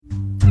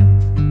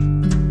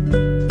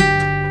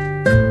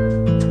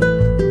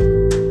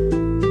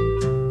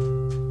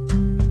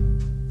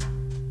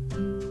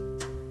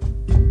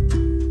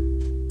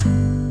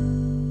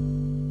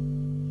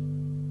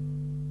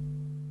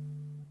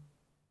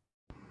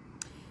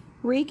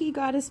Reiki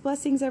Goddess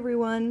blessings,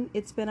 everyone.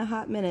 It's been a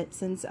hot minute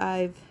since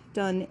I've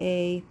done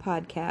a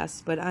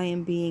podcast, but I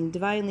am being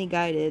divinely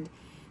guided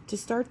to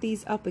start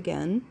these up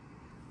again.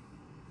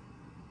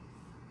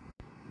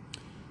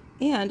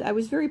 And I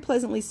was very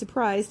pleasantly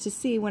surprised to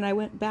see when I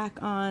went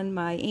back on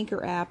my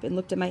Anchor app and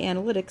looked at my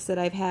analytics that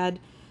I've had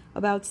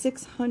about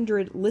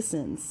 600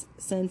 listens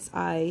since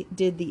I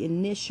did the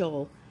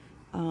initial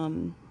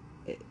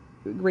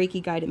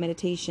Reiki guided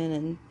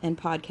meditation and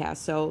podcast.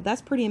 So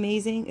that's pretty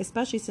amazing,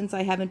 especially since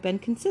I haven't been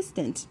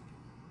consistent.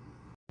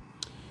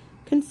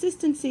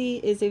 Consistency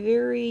is a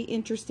very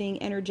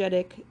interesting,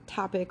 energetic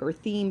topic or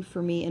theme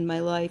for me in my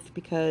life,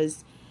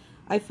 because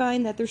I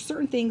find that there's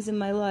certain things in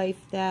my life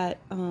that,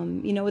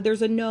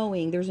 there's a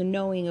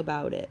knowing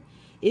about it.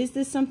 Is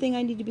this something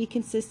I need to be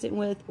consistent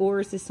with, or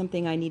is this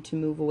something I need to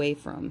move away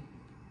from?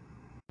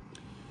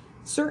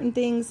 Certain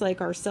things like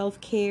our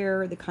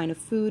self-care, the kind of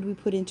food we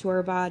put into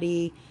our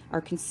body, our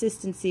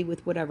consistency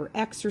with whatever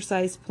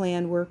exercise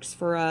plan works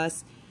for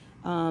us,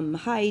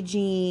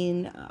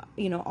 hygiene,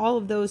 all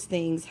of those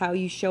things, how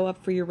you show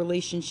up for your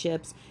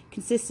relationships,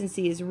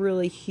 consistency is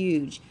really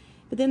huge.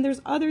 But then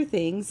there's other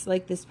things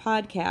like this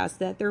podcast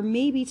that there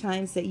may be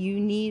times that you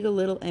need a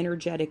little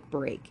energetic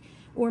break,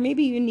 or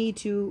maybe you need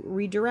to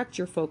redirect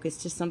your focus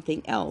to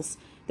something else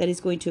that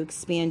is going to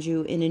expand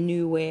you in a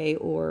new way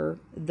or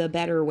the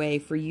better way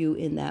for you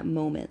in that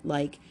moment,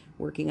 like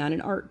working on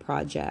an art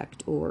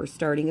project or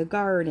starting a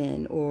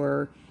garden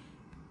or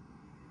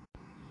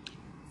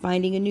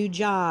finding a new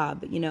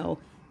job,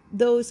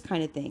 those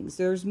kind of things.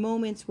 There's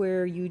moments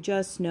where you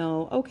just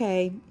know,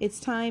 okay, it's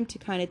time to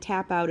kind of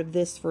tap out of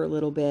this for a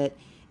little bit,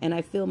 and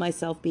I feel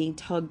myself being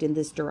tugged in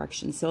this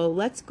direction. So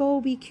let's go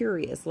be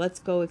curious. Let's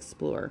go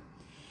explore.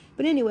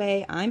 But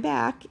anyway, I'm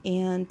back,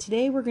 and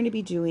today we're going to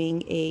be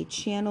doing a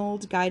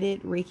channeled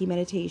guided Reiki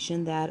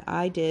meditation that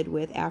I did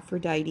with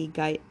Aphrodite,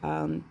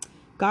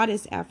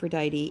 goddess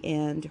Aphrodite,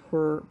 and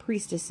her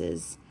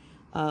priestesses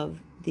of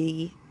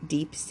the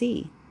deep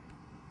sea.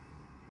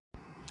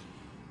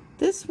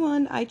 This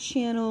one I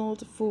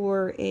channeled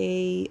for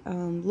a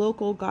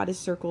local goddess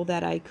circle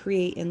that I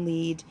create and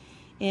lead,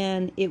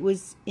 and it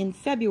was in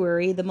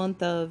February, the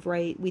month of,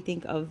 we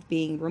think of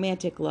being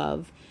romantic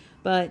love,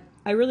 but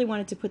I really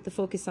wanted to put the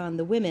focus on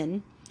the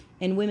women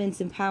and women's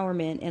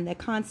empowerment and the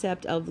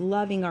concept of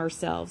loving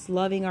ourselves,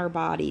 loving our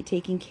body,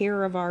 taking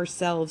care of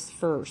ourselves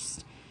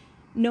first,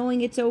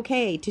 knowing it's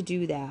okay to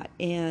do that,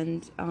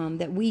 and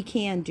that we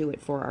can do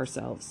it for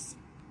ourselves.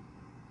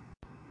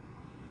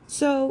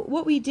 So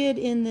what we did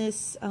in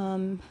this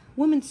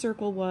women's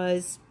circle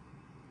was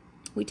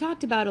we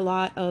talked about a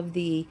lot of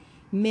the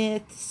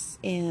myths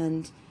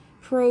and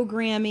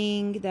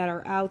programming that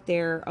are out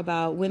there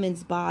about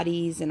women's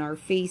bodies and our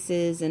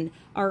faces and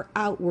our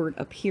outward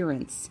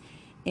appearance,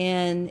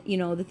 and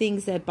the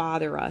things that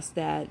bother us,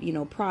 that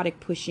product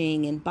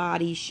pushing and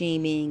body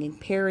shaming and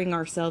comparing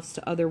ourselves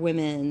to other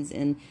women's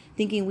and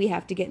thinking we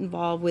have to get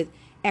involved with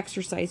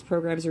exercise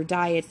programs or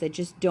diets that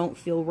just don't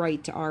feel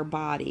right to our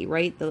body,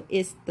 right? The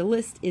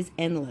list is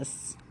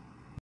endless.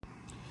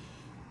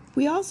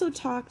 We also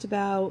talked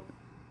about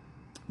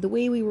the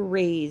way we were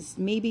raised,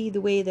 maybe the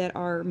way that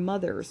our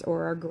mothers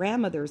or our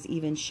grandmothers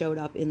even showed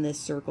up in this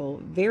circle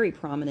very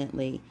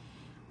prominently.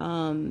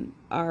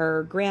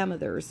 Our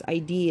grandmothers'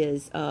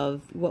 ideas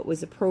of what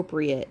was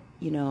appropriate,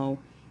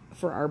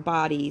 for our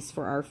bodies,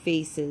 for our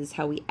faces,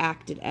 how we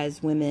acted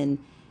as women,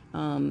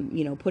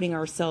 putting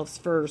ourselves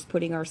first,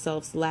 putting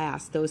ourselves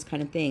last, those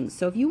kind of things.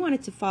 So if you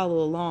wanted to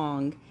follow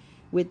along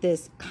with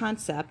this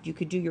concept, you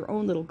could do your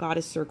own little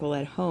goddess circle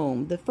at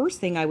home. The first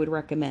thing I would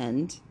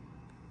recommend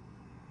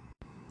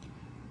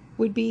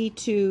would be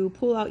to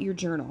pull out your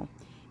journal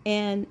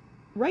and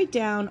write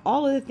down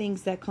all of the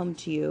things that come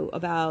to you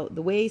about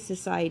the way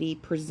society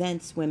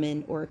presents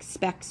women or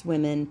expects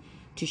women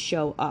to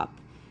show up.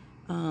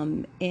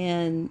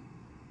 And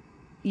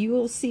you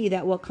will see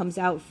that what comes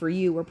out for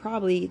you are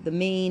probably the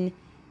main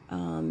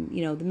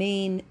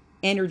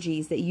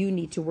energies that you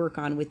need to work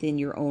on within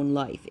your own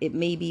life. It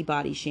may be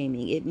body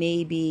shaming. It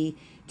may be,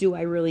 do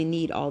I really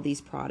need all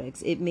these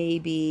products? It may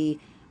be,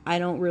 I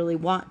don't really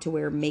want to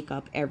wear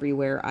makeup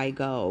everywhere I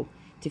go,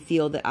 to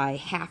feel that I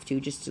have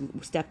to, just to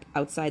step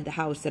outside the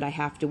house, that I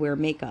have to wear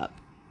makeup.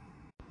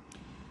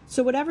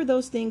 So whatever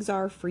those things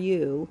are for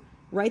you,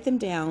 write them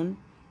down,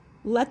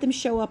 let them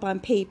show up on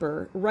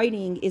paper.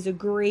 Writing is a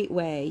great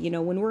way.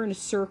 When we're in a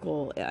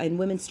circle and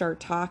women start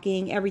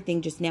talking,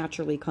 everything just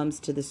naturally comes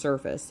to the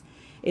surface.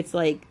 It's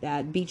like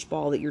that beach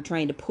ball that you're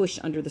trying to push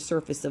under the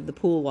surface of the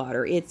pool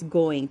water. It's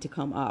going to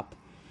come up.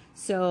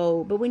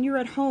 So, but when you're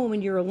at home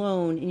and you're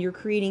alone and you're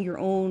creating your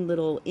own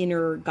little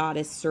inner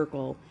goddess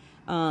circle,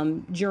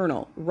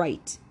 journal,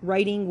 write.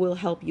 Writing will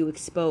help you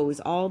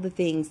expose all the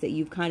things that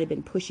you've kind of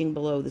been pushing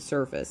below the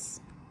surface.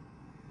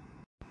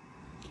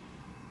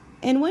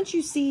 And once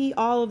you see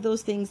all of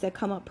those things that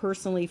come up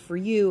personally for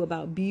you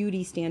about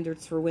beauty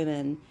standards for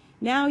women,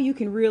 now you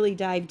can really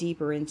dive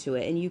deeper into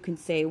it, and you can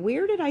say,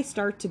 where did I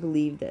start to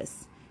believe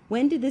this?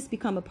 When did this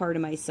become a part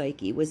of my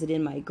psyche? Was it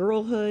in my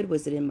girlhood?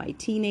 Was it in my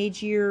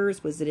teenage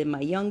years? Was it in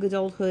my young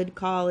adulthood,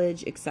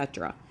 college,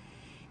 etc.?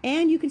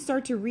 And you can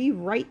start to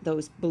rewrite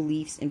those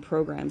beliefs and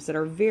programs that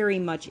are very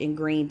much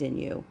ingrained in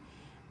you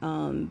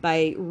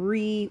by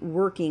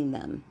reworking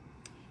them.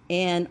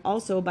 And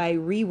also by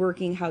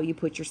reworking how you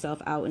put yourself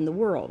out in the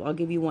world. I'll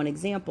give you one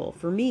example.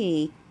 For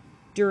me,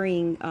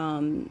 during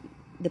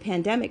the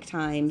pandemic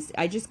times,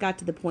 I just got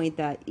to the point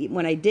that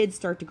when I did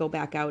start to go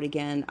back out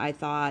again, I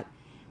thought,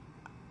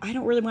 I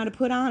don't really want to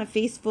put on a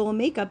face full of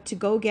makeup to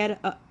go get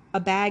a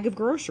bag of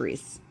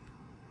groceries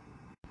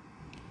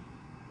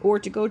or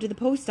to go to the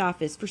post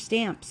office for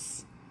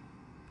stamps.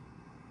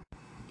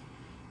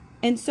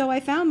 And so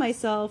I found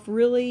myself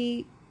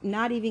really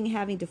not even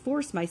having to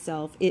force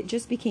myself. It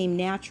just became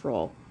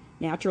natural.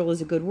 Natural is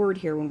a good word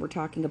here when we're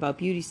talking about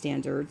beauty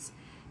standards.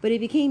 But it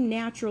became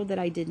natural that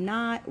I did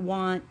not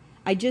want,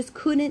 I just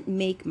couldn't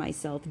make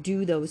myself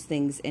do those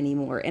things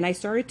anymore. And I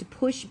started to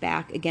push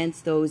back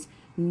against those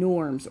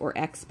norms or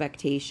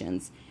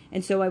expectations.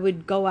 And so I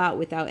would go out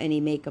without any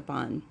makeup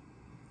on.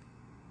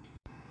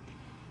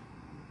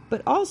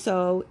 But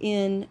also,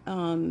 in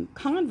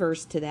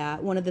converse to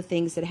that, one of the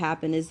things that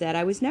happened is that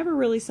I was never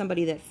really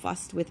somebody that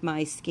fussed with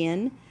my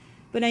skin.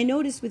 But I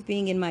noticed with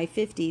being in my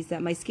 50s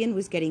that my skin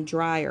was getting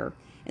drier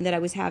and that I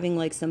was having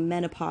like some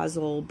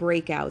menopausal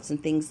breakouts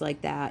and things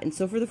like that. And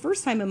so for the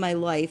first time in my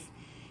life,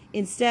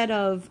 instead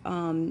of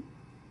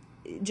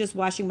just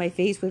washing my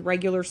face with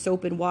regular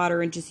soap and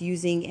water and just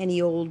using any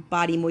old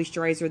body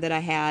moisturizer that I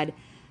had,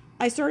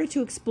 I started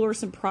to explore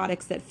some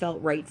products that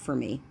felt right for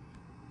me.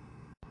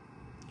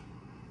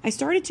 I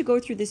started to go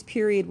through this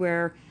period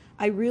where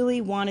I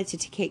really wanted to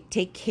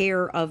take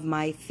care of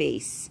my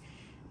face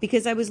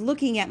because I was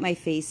looking at my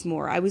face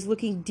more. I was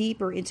looking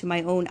deeper into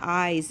my own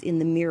eyes in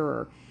the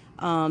mirror,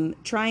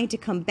 trying to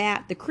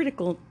combat the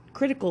critical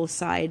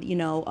side,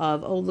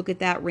 of, oh, look at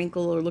that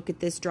wrinkle, or look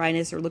at this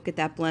dryness, or look at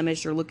that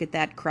blemish, or look at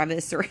that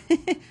crevice, or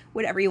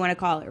whatever you want to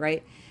call it,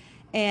 right?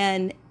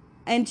 And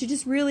to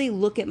just really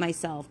look at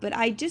myself. But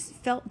I just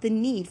felt the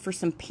need for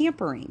some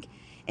pampering.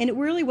 And it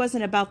really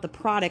wasn't about the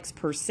products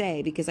per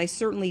se, because I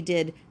certainly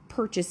did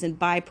purchase and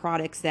buy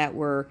products that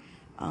were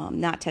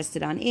not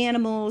tested on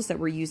animals, that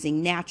were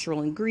using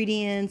natural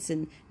ingredients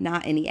and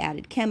not any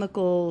added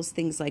chemicals,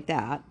 things like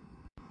that.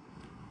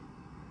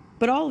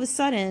 But all of a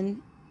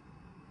sudden,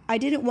 I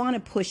didn't want to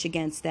push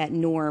against that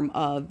norm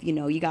of,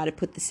 you got to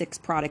put the 6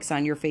 products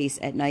on your face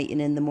at night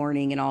and in the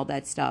morning and all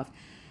that stuff.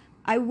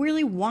 I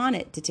really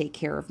wanted to take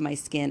care of my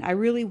skin. I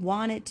really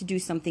wanted to do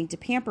something to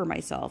pamper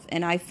myself.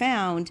 And I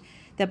found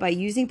that by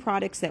using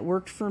products that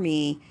worked for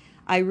me,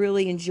 I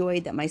really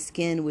enjoyed that my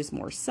skin was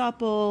more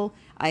supple.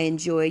 I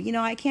enjoy,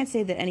 I can't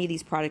say that any of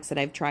these products that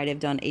I've tried have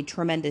done a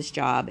tremendous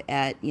job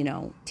at,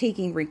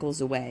 taking wrinkles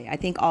away. I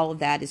think all of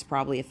that is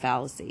probably a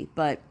fallacy,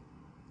 but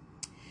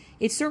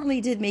it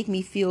certainly did make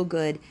me feel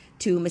good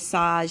to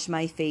massage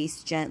my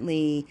face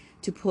gently,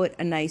 to put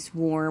a nice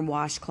warm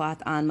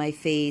washcloth on my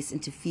face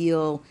and to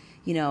feel,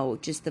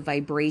 just the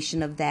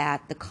vibration of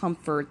that, the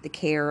comfort, the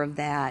care of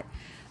that.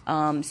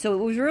 So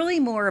it was really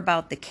more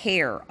about the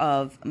care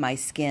of my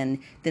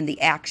skin than the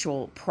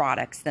actual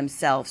products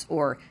themselves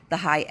or the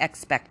high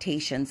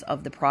expectations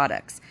of the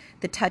products.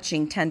 The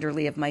touching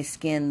tenderly of my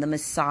skin, the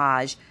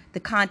massage, the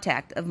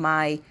contact of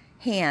my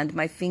hand,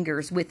 my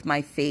fingers with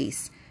my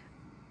face,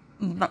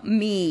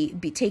 me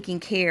be taking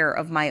care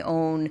of my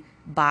own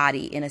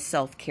body in a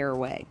self-care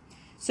way.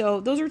 So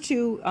those are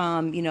two,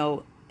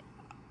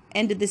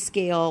 end of the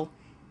scale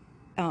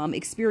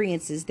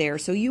experiences there.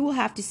 So you will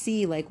have to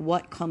see like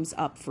what comes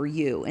up for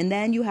you. And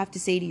then you have to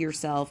say to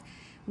yourself,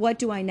 what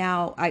do I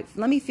now,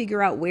 let me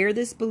figure out where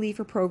this belief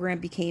or program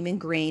became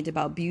ingrained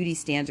about beauty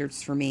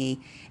standards for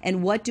me.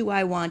 And what do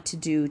I want to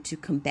do to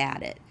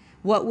combat it?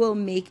 What will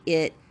make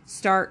it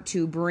start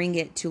to bring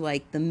it to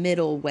like the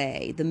middle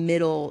way, the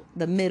middle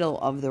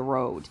of the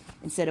road,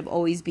 instead of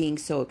always being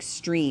so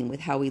extreme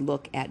with how we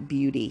look at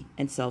beauty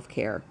and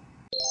self-care.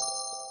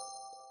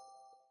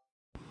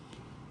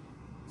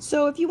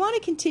 So if you want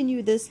to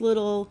continue this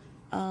little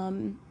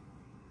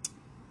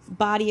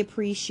body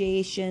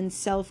appreciation,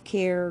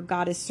 self-care,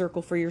 goddess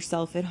circle for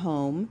yourself at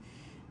home,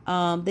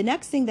 the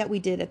next thing that we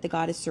did at the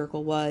goddess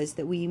circle was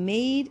that we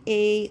made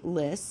a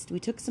list. We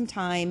took some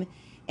time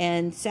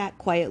and sat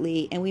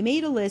quietly, and we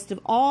made a list of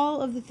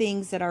all of the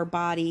things that our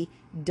body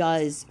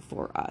does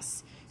for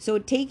us. So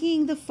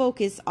taking the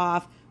focus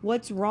off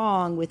what's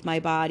wrong with my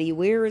body,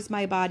 where is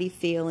my body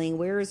failing,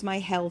 where is my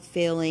health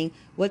failing,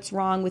 what's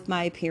wrong with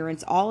my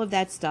appearance, all of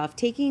that stuff,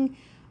 taking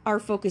our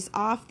focus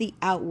off the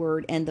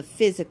outward and the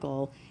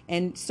physical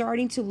and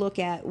starting to look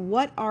at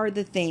what are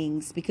the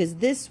things, because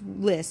this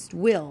list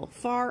will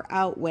far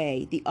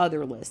outweigh the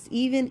other list.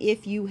 Even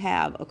if you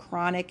have a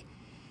chronic,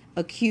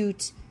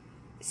 acute,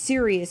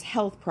 serious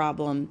health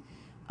problem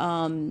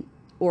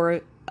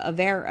or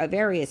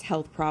various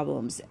health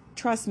problems,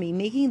 trust me,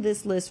 making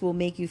this list will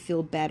make you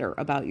feel better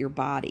about your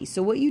body.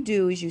 So what you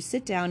do is you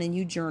sit down and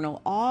you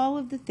journal all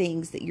of the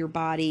things that your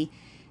body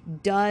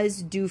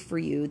does do for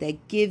you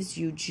that gives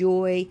you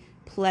joy,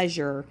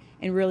 pleasure,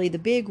 and really the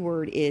big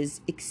word is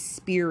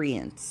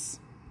experience.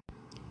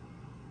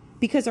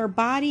 Because our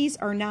bodies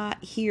are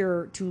not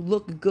here to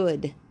look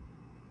good.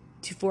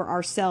 for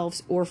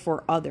ourselves or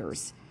for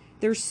others.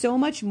 There's so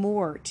much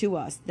more to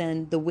us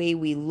than the way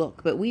we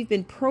look, but we've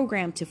been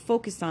programmed to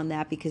focus on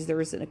that because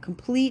there is a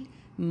complete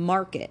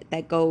market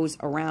that goes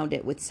around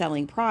it with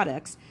selling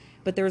products,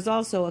 but there's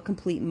also a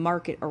complete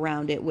market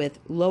around it with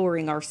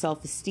lowering our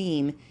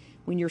self-esteem.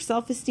 When your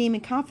self-esteem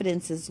and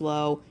confidence is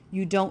low,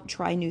 you don't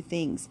try new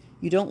things.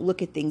 You don't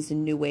look at things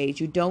in new ways.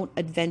 You don't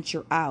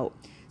adventure out.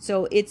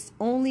 So it's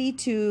only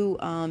to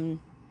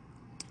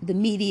the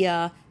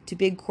media, to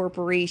big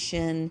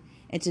corporation,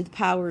 and to the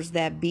powers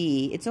that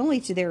be, it's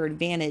only to their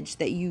advantage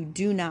that you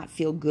do not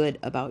feel good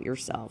about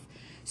yourself.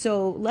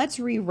 So let's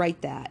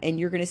rewrite that. And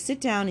you're going to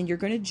sit down and you're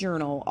going to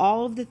journal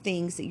all of the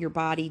things that your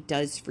body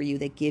does for you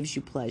that gives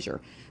you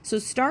pleasure. So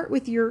start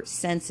with your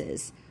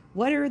senses.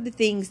 What are the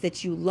things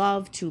that you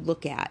love to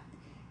look at?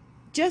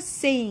 Just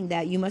saying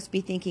that, you must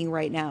be thinking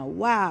right now,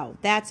 wow,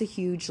 that's a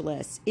huge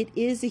list. It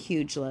is a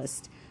huge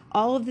list.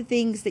 All of the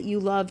things that you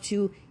love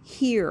to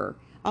hear,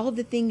 all of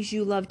the things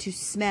you love to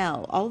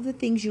smell, all of the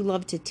things you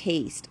love to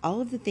taste,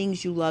 all of the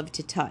things you love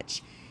to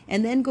touch.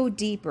 And then go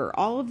deeper,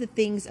 all of the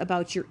things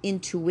about your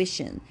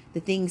intuition, the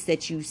things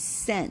that you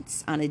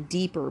sense on a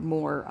deeper,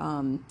 more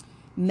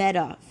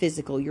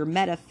your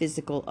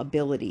metaphysical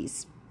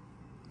abilities.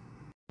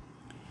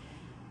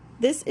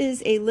 This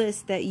is a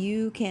list that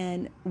you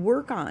can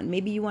work on.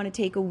 Maybe you want to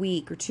take a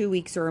week or 2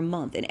 weeks or a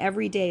month, and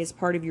every day as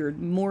part of your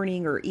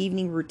morning or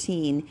evening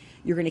routine,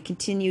 you're going to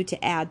continue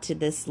to add to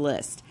this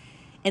list.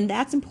 And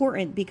that's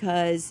important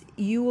because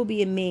you will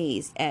be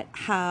amazed at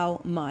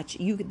how much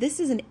this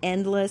is an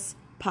endless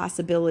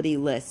possibility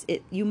list.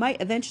 You might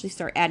eventually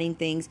start adding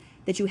things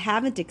that you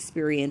haven't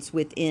experienced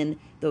within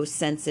those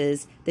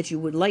senses that you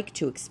would like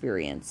to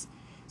experience.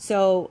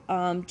 So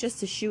just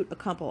to shoot a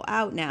couple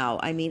out now,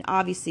 I mean,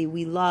 obviously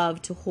we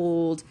love to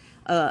hold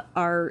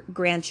our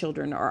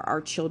grandchildren or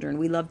our children.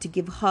 We love to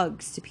give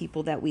hugs to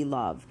people that we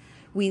love.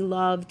 We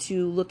love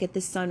to look at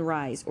the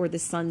sunrise or the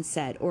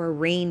sunset or a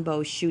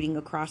rainbow shooting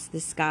across the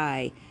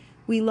sky.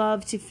 We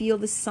love to feel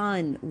the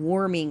sun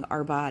warming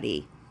our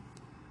body.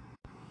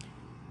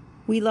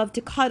 We love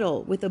to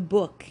cuddle with a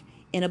book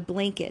and a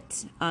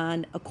blanket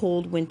on a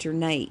cold winter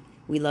night.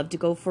 We love to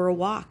go for a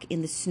walk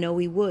in the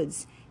snowy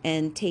woods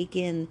and take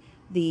in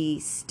the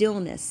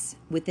stillness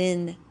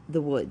within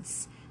the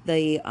woods,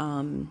 the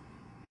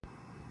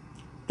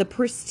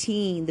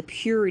pristine, the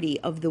purity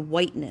of the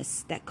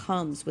whiteness that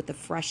comes with the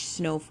fresh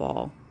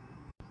snowfall.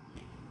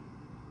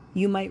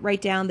 You might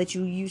write down that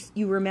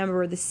you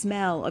remember the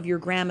smell of your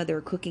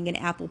grandmother cooking an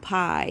apple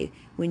pie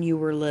when you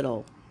were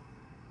little,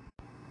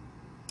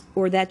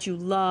 or that you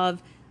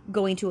love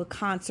going to a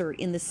concert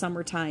in the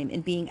summertime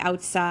and being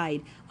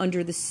outside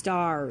under the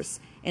stars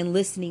and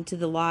listening to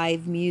the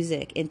live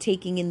music and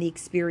taking in the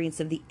experience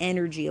of the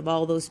energy of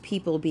all those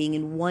people being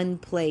in one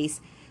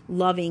place,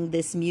 loving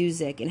this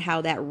music and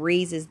how that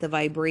raises the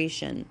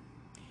vibration.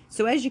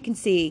 So as you can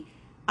see,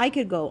 I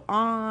could go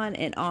on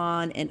and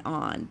on and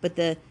on, but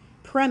the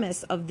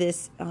premise of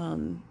this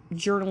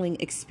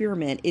journaling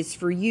experiment is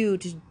for you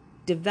to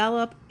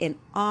develop and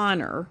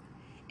honor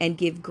and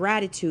give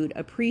gratitude,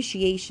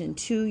 appreciation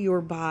to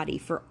your body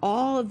for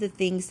all of the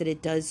things that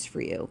it does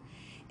for you.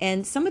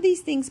 And some of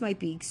these things might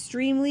be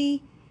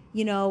extremely,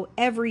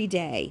 every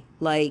day,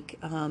 like,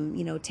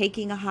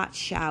 taking a hot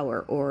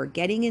shower or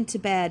getting into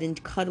bed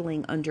and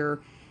cuddling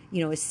under,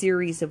 a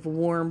series of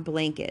warm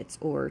blankets,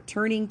 or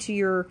turning to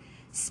your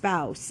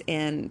spouse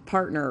and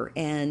partner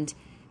and,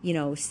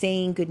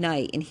 saying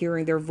goodnight and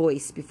hearing their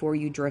voice before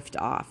you drift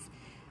off.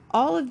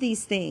 All of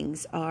these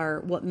things are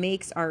what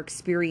makes our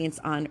experience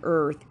on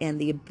earth, and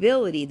the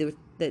ability,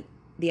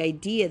 the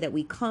idea that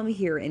we come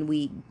here and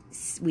we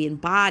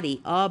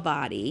embody a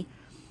body.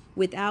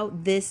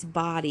 Without this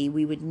body,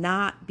 we would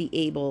not be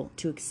able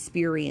to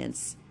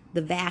experience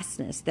the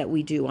vastness that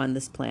we do on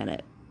this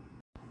planet.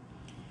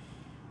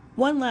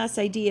 One last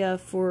idea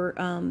for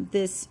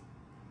this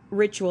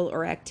ritual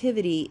or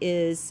activity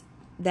is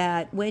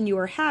that when you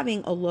are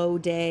having a low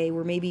day,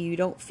 where maybe you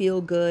don't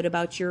feel good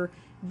about your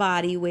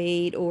body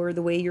weight or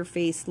the way your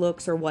face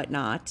looks or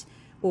whatnot,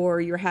 or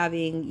you're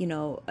having,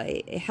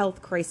 a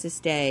health crisis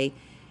day,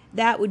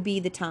 that would be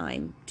the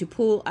time to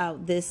pull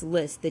out this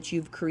list that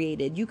you've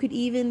created. You could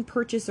even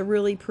purchase a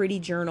really pretty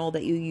journal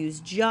that you use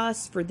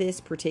just for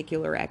this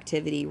particular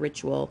activity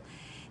ritual.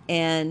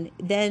 And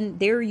then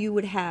there you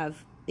would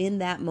have, in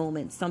that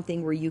moment,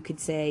 something where you could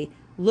say,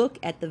 look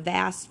at the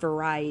vast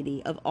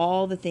variety of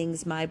all the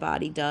things my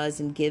body does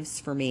and gives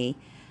for me.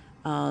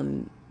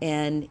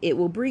 And it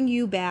will bring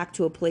you back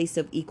to a place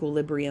of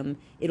equilibrium.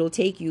 It'll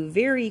take you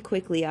very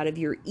quickly out of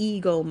your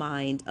ego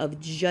mind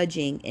of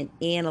judging and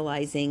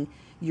analyzing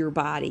your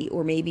body,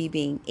 or maybe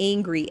being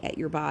angry at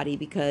your body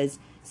because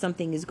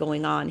something is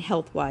going on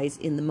health-wise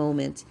in the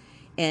moment.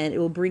 And it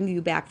will bring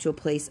you back to a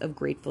place of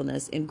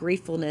gratefulness. And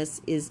gratefulness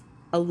is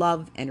a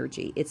love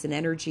energy. It's an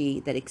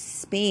energy that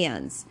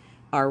expands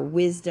our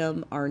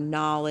wisdom, our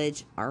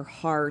knowledge, our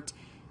heart,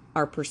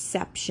 our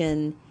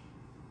perception.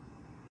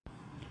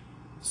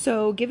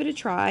 So give it a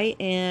try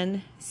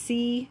and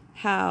see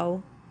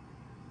how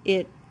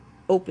it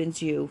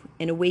opens you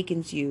and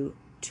awakens you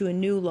to a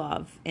new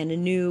love and a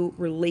new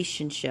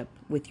relationship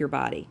with your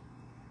body.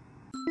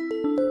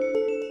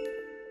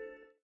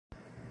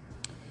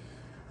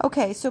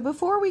 Okay, so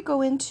before we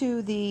go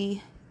into the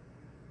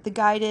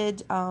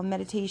guided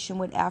meditation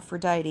with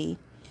Aphrodite,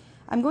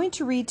 I'm going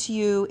to read to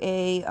you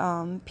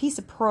a piece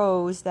of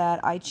prose that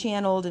I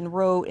channeled and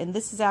wrote, and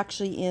this is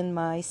actually in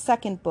my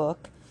second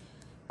book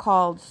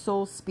called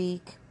Soul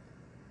Speak.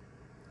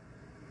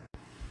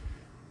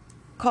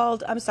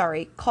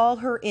 Call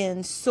her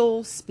in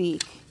Soul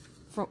Speak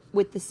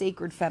with the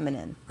Sacred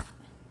Feminine.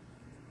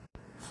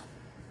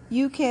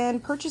 You can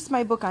purchase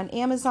my book on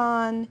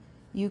Amazon.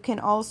 You can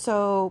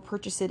also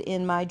purchase it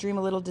in my Dream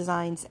a Little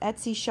Designs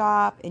Etsy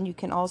shop, and you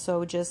can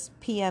also just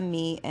PM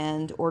me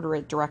and order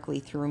it directly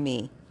through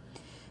me.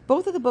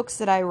 Both of the books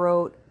that I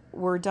wrote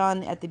were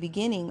done at the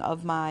beginning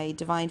of my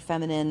Divine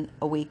Feminine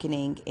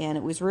awakening, and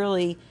it was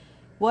really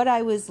what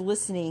I was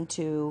listening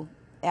to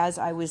as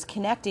I was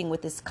connecting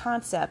with this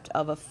concept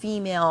of a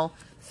female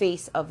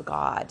face of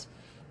God.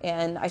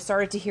 And I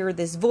started to hear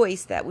this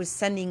voice that was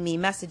sending me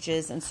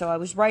messages, and so I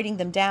was writing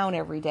them down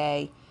every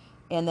day,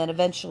 and then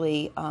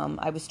eventually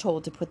I was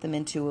told to put them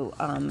into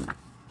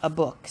a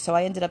book. So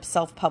I ended up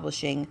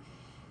self-publishing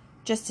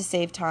just to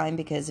save time,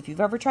 because if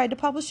you've ever tried to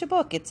publish a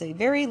book, it's a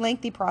very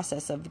lengthy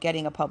process of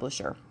getting a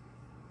publisher.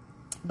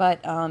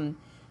 But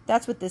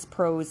that's what this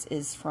prose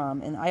is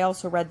from. And I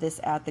also read this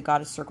at the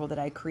Goddess Circle that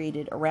I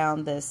created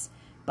around this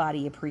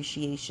body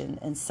appreciation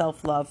and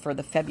self-love for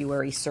the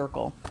February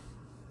circle.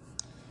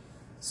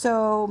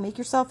 So make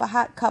yourself a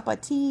hot cup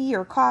of tea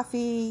or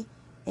coffee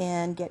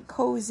and get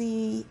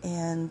cozy,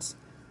 and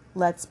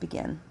let's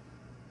begin.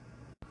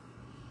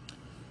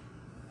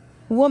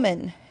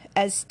 Woman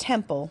as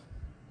temple.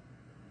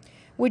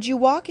 Would you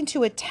walk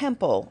into a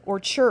temple or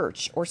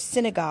church or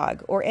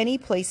synagogue or any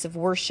place of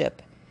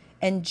worship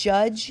and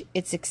judge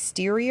its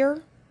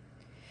exterior?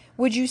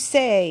 Would you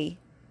say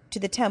to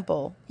the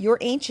temple, your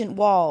ancient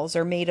walls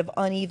are made of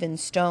uneven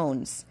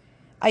stones.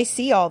 I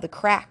see all the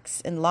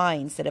cracks and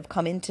lines that have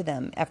come into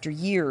them after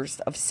years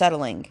of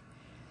settling.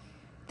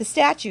 The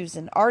statues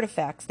and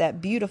artifacts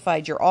that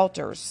beautified your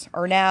altars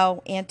are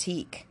now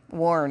antique,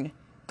 worn,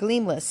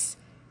 gleamless,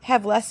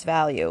 have less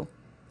value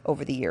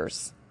over the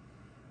years.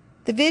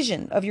 The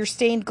vision of your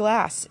stained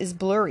glass is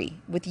blurry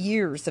with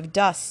years of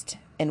dust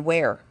and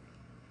wear.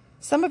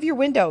 Some of your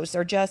windows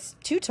are just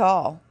too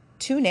tall,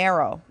 too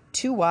narrow,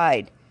 too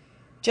wide,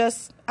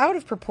 just out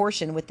of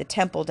proportion with the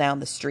temple down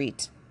the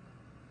street.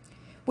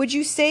 Would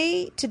you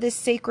say to this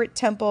sacred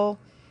temple,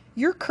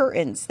 your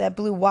curtains that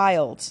blew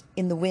wild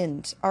in the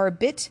wind are a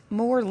bit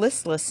more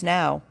listless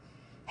now,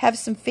 have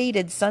some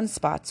faded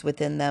sunspots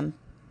within them.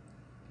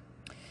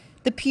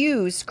 The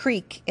pews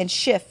creak and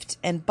shift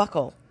and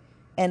buckle,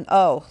 and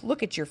oh,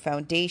 look at your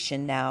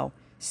foundation now,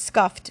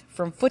 scuffed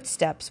from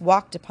footsteps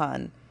walked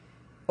upon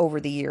over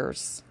the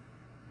years.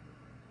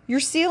 Your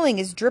ceiling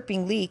is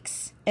dripping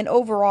leaks, and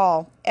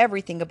overall,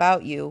 everything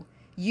about you,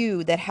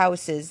 you that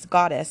houses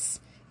Goddess,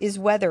 is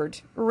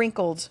weathered,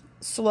 wrinkled,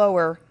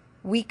 slower,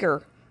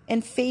 weaker,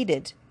 and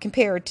faded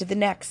compared to the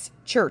next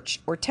church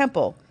or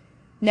temple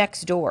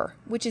next door,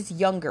 which is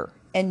younger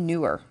and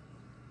newer.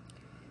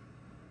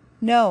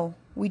 No,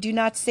 we do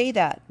not say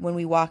that when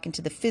we walk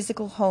into the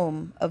physical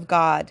home of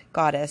God,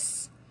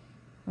 Goddess.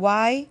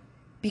 Why?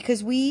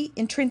 Because we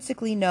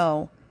intrinsically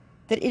know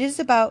that it is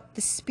about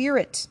the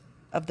spirit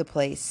of the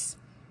place,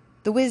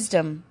 the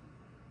wisdom,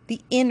 the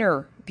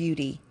inner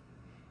beauty.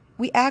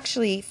 We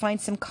actually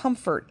find some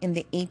comfort in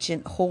the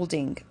ancient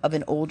holding of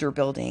an older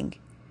building.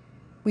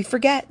 We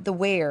forget the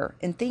where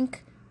and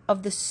think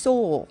of the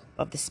soul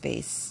of the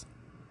space.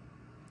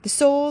 The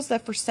souls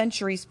that for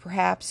centuries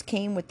perhaps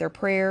came with their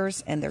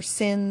prayers and their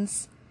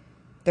sins,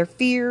 their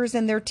fears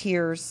and their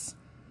tears,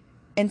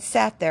 and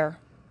sat there.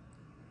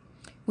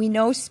 We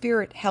know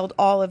Spirit held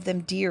all of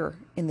them dear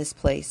in this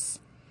place,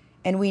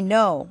 and we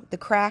know the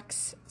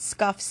cracks,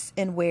 scuffs,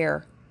 and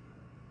wear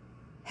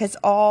has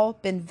all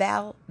been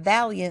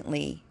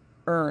valiantly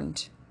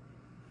earned.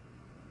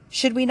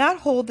 Should we not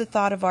hold the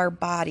thought of our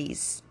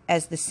bodies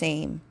as the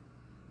same?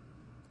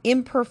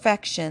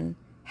 Imperfection,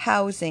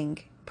 housing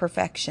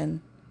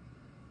perfection.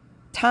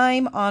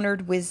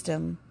 Time-honored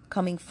wisdom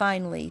coming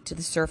finally to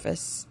the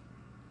surface.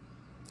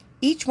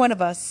 Each one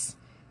of us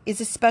is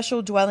a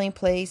special dwelling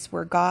place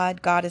where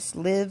God, Goddess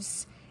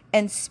lives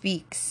and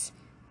speaks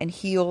and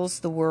heals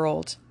the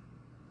world.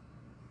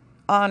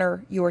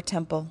 Honor your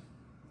temple.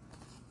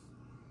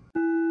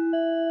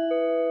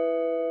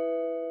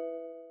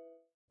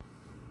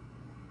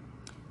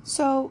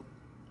 So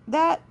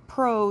that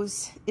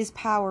prose is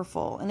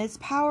powerful, and it's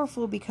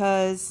powerful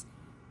because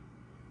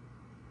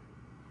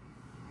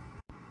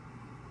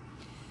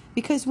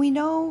we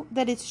know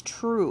that it's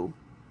true,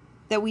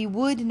 that we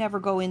would never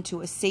go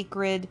into a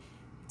sacred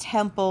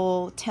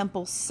temple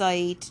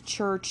site,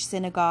 church,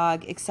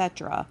 synagogue,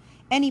 etc.,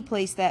 any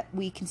place that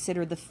we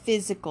consider the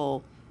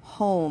physical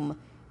home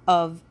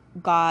of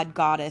God,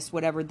 Goddess,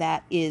 whatever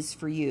that is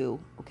for you,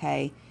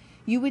 okay?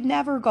 You would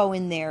never go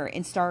in there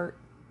and start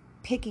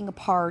picking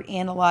apart,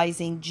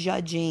 analyzing,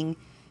 judging,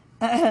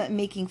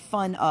 making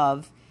fun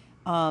of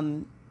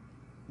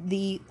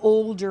the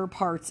older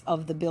parts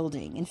of the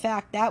building. In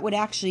fact, that would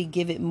actually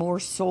give it more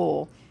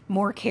soul,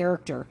 more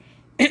character.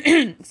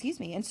 Excuse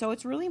me. And so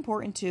it's really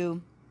important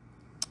to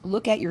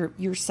look at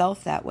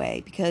yourself that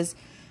way, because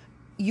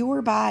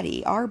your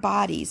body, our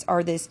bodies,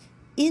 are this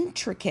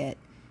intricate,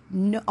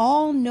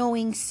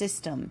 all-knowing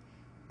system,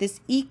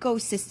 this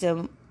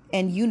ecosystem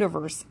and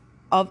universe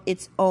of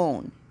its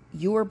own.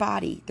 Your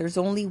body, there's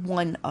only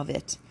one of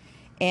it.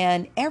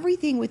 And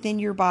everything within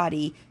your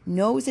body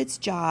knows its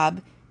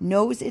job,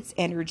 knows its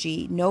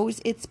energy,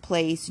 knows its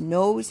place,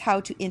 knows how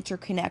to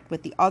interconnect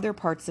with the other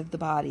parts of the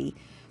body,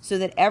 so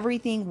that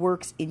everything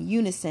works in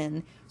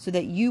unison, so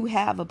that you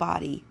have a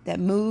body that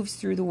moves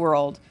through the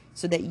world,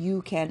 so that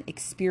you can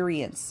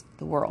experience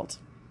the world.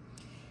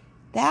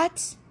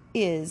 That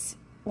is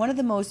one of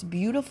the most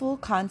beautiful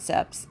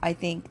concepts, I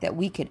think, that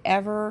we could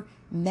ever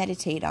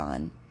meditate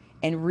on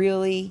and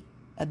really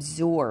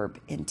absorb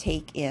and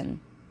take in.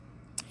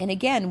 And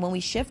again, when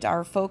we shift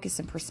our focus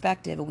and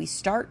perspective and we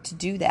start to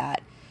do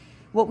that,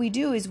 what we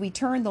do is we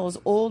turn those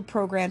old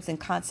programs and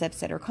concepts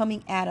that are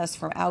coming at us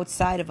from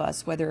outside of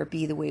us, whether it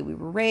be the way we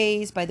were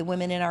raised by the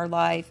women in our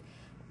life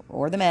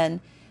or the men,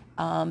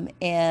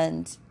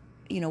 and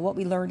what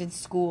we learned in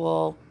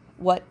school,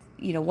 what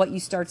you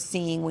start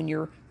seeing when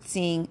you're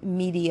seeing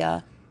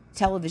media,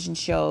 television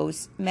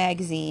shows,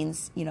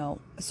 magazines,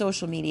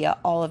 social media,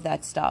 all of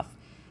that stuff.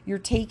 You're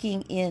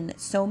taking in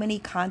so many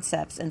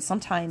concepts, and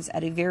sometimes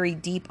at a very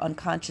deep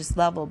unconscious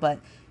level, but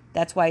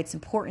that's why it's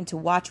important to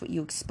watch what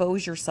you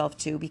expose yourself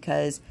to,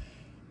 because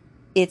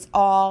it's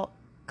all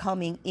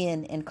coming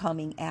in and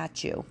coming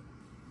at you.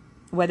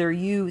 Whether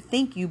you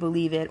think you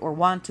believe it or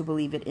want to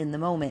believe it in the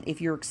moment,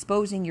 if you're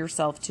exposing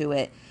yourself to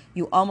it,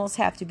 you almost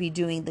have to be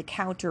doing the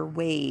counter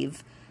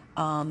wave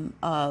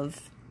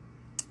of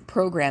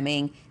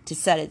programming to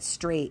set it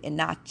straight and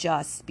not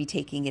just be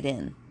taking it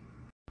in.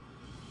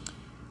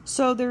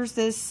 So there's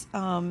this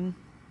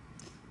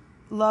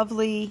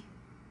lovely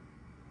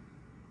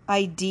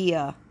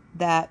idea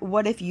that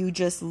what if you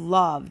just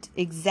loved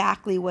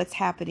exactly what's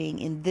happening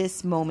in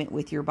this moment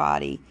with your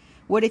body?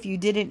 What if you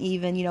didn't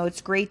even,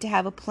 it's great to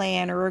have a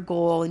plan or a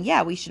goal. And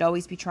yeah, we should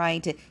always be trying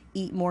to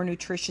eat more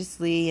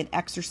nutritiously and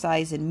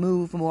exercise and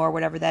move more,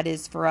 whatever that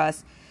is for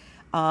us.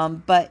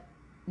 But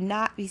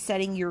not be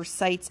setting your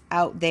sights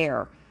out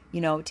there,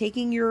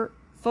 taking your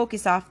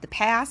focus off the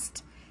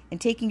past and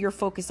taking your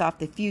focus off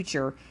the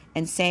future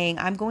and saying,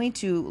 I'm going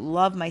to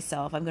love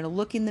myself. I'm going to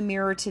look in the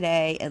mirror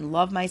today and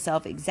love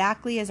myself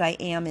exactly as I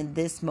am in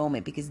this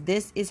moment, because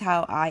this is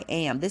how I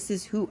am. This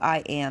is who I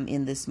am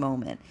in this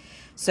moment.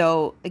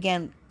 So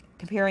again,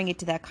 comparing it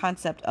to that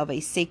concept of a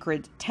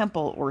sacred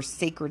temple or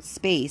sacred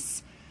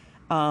space,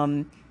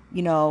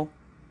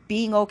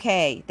 being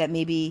okay that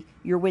maybe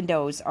your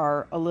windows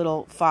are a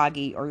little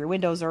foggy, or your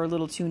windows are a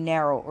little too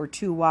narrow or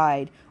too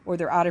wide, or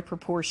they're out of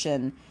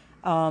proportion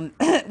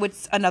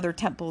with another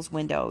temple's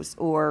windows,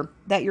 or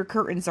that your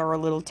curtains are a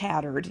little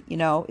tattered.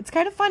 It's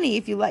kind of funny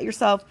if you let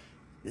yourself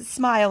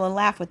smile and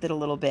laugh with it a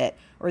little bit,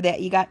 or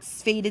that you got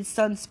faded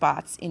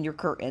sunspots in your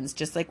curtains,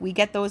 just like we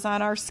get those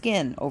on our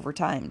skin over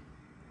time.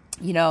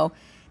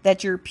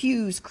 That your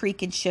pews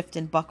creak and shift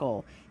and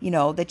buckle,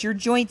 that your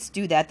joints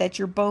do that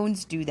your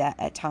bones do that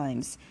at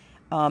times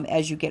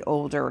as you get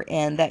older,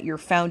 and that your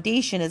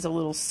foundation is a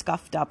little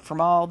scuffed up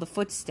from all the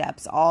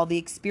footsteps, all the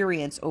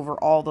experience over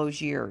all those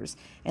years,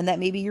 and that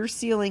maybe your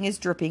ceiling is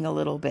dripping a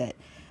little bit,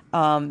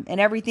 and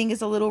everything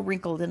is a little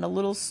wrinkled and a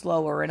little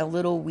slower and a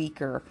little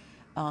weaker,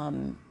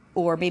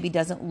 or maybe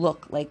doesn't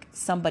look like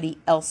somebody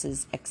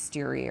else's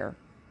exterior,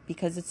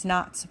 because it's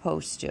not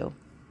supposed to.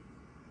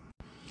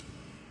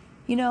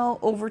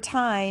 Over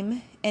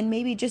time, and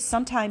maybe just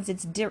sometimes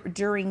it's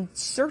during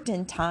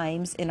certain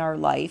times in our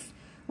life,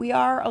 we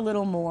are a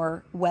little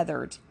more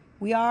weathered.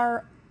 We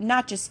are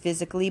not just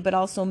physically, but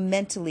also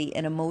mentally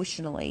and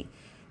emotionally,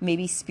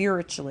 maybe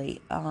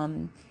spiritually.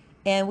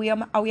 And we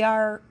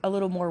are a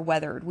little more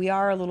weathered. We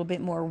are a little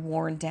bit more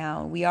worn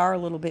down. We are a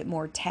little bit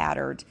more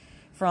tattered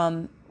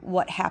from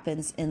what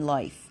happens in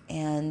life.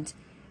 And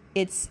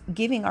it's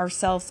giving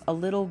ourselves a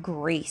little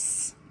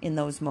grace in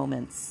those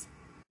moments.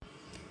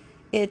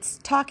 It's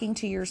talking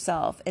to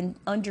yourself and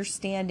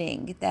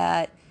understanding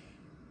that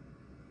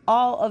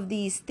all of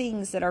these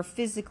things that are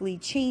physically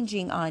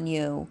changing on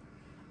you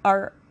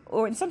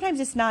and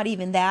sometimes it's not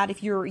even that.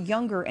 If you're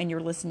younger and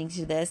you're listening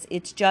to this,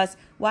 it's just,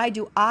 why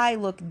do I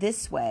look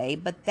this way,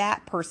 but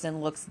that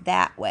person looks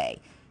that way?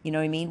 You know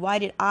what I mean? Why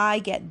did I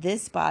get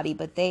this body,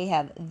 but they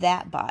have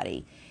that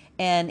body?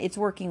 And it's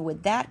working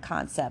with that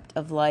concept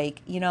of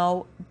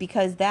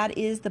because that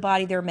is the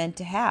body they're meant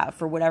to have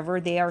for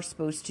whatever they are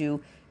supposed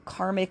to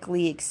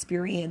karmically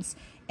experience,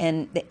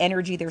 and the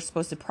energy they're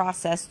supposed to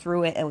process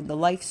through it, and the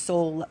life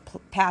soul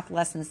path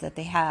lessons that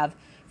they have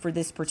for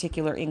this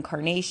particular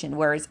incarnation.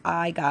 Whereas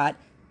I got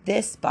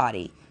this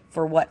body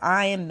for what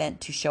I am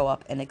meant to show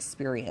up and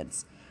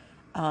experience.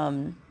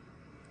 And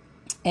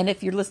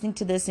if you're listening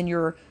to this and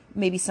you're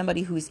maybe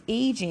somebody who's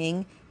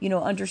aging,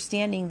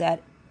 understanding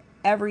that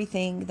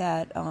everything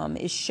that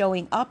is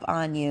showing up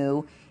on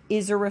you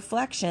is a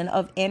reflection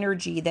of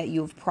energy that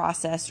you've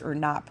processed or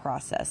not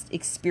processed,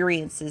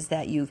 experiences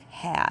that you've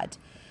had.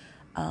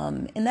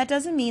 And that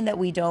doesn't mean that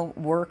we don't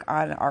work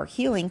on our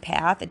healing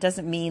path. It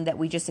doesn't mean that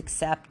we just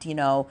accept,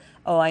 oh,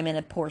 I'm in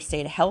a poor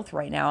state of health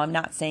right now. I'm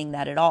not saying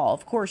that at all.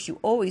 Of course, you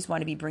always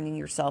want to be bringing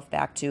yourself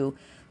back to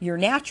your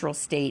natural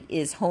state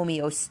is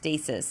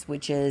homeostasis,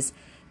 which is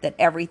that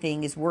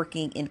everything is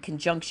working in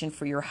conjunction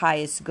for your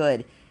highest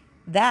good.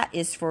 That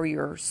is for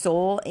your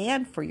soul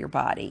and for your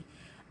body.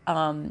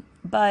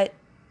 But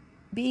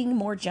being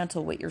more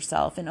gentle with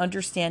yourself and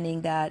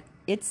understanding that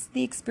it's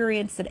the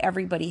experience that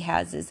everybody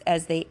has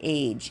as they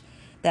age,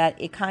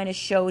 that it kind of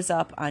shows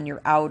up on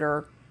your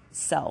outer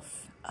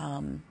self.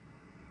 And,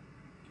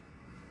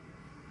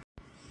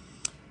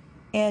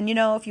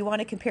 if you want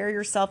to compare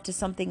yourself to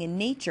something in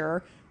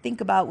nature, think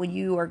about when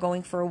you are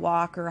going for a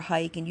walk or a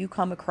hike and you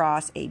come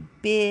across a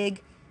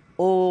big,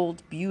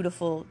 old,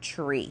 beautiful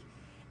tree.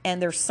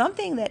 And there's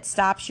something that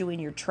stops you in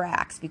your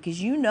tracks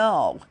because you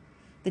know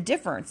the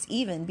difference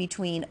even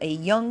between a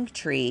young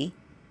tree,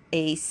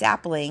 a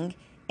sapling,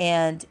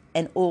 and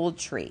an old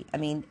tree. I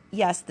mean,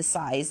 yes, the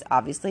size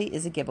obviously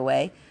is a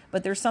giveaway,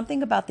 but there's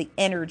something about the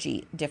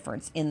energy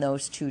difference in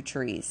those two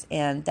trees.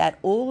 And that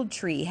old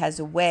tree has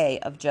a way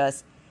of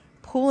just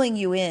pulling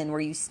you in where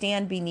you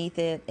stand beneath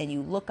it and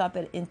you look up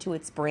into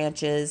its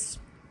branches,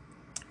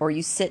 or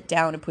you sit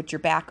down and put your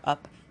back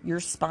up your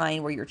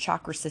spine where your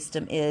chakra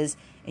system is,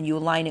 and you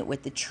align it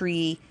with the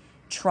tree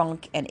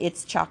trunk and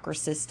its chakra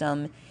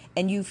system,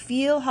 and you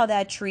feel how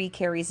that tree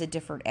carries a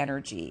different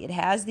energy. It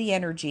has the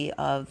energy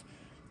of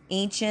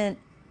ancient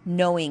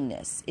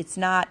knowingness. It's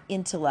not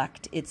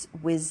intellect, it's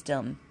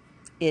wisdom,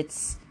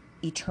 it's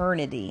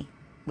eternity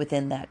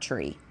within that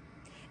tree.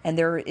 And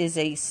there is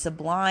a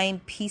sublime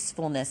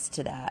peacefulness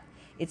to that.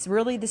 It's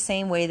really the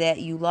same way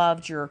that you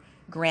loved your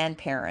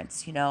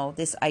grandparents,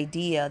 this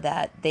idea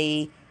that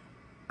they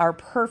are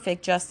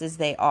perfect just as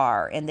they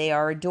are, and they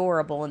are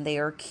adorable and they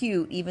are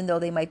cute, even though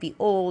they might be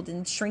old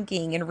and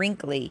shrinking and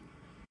wrinkly.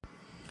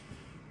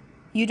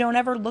 You don't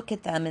ever look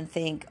at them and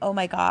think, oh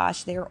my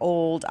gosh, they're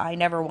old. I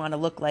never want to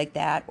look like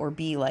that or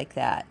be like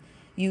that.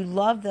 You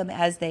love them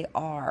as they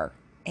are.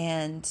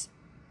 And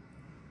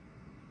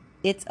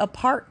it's a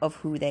part of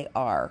who they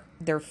are,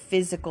 their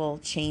physical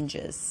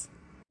changes.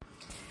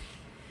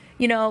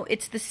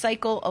 It's the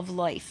cycle of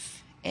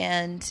life.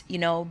 And,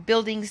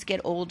 buildings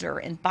get older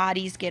and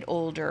bodies get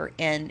older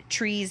and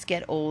trees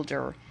get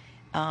older.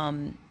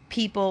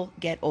 People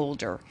get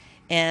older.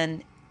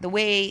 And the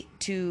way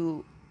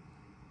to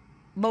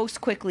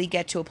most quickly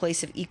get to a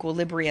place of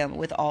equilibrium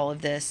with all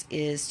of this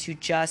is to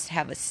just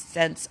have a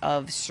sense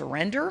of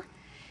surrender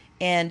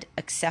and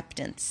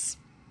acceptance.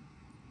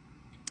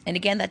 And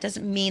again, that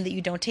doesn't mean that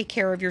you don't take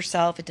care of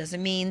yourself. It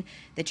doesn't mean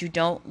that you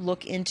don't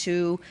look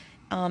into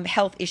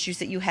health issues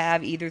that you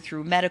have, either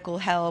through medical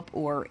help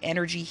or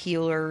energy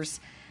healers.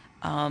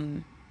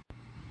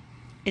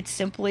 It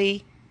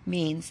simply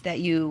means that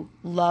you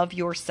love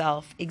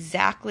yourself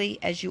exactly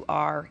as you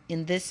are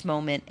in this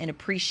moment and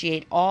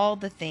appreciate all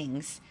the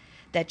things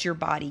that your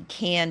body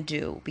can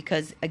do.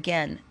 Because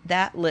again,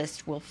 that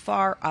list will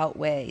far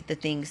outweigh the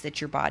things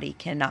that your body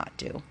cannot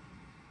do.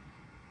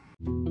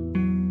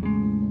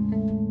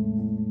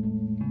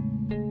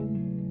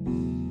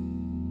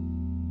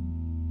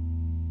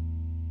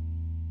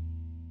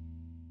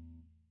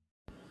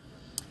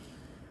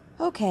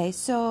 Okay,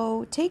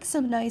 so take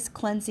some nice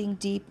cleansing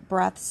deep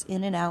breaths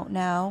in and out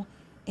now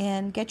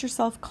and get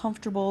yourself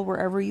comfortable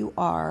wherever you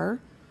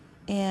are.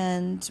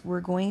 And we're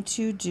going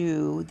to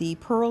do the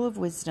Pearl of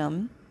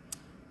Wisdom,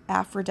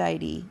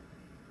 Aphrodite,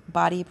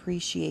 Body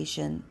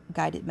Appreciation,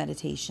 Guided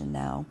Meditation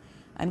now.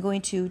 I'm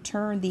going to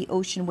turn the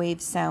ocean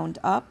wave sound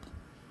up,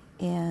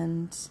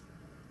 and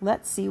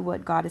let's see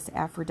what Goddess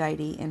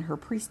Aphrodite and her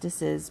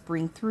priestesses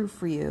bring through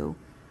for you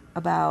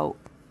about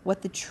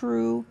what the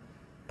true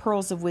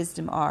pearls of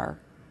wisdom are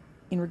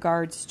in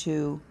regards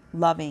to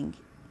loving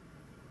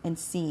and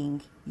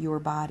seeing your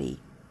body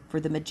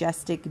for the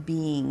majestic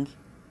being,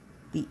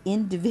 the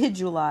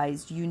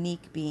individualized,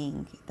 unique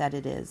being that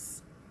it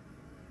is.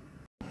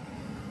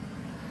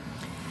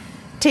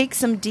 Take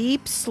some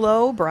deep,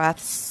 slow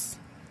breaths,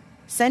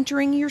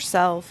 centering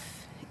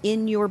yourself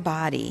in your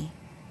body,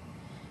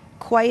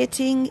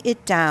 quieting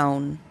it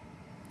down,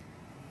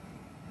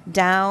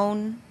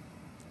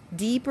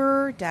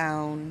 deeper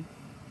down,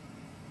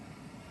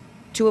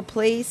 to a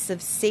place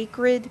of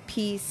sacred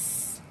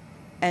peace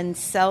and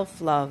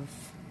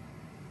self-love.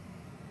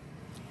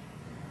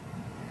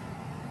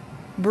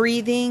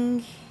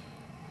 Breathing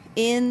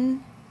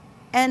in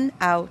and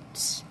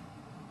out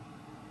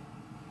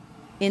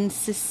in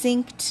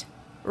succinct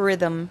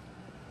rhythm.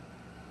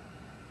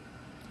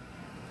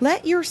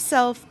 Let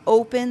yourself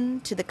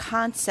open to the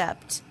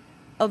concept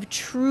of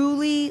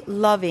truly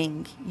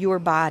loving your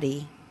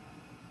body.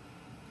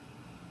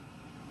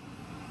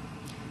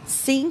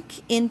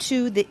 Sink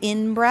into the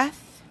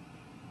in-breath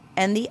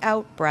and the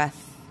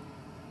out-breath.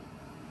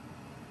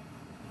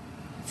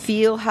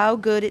 Feel how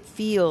good it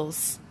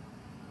feels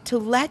to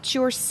let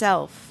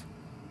yourself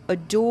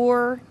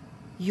adore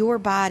your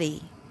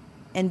body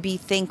and be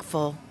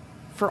thankful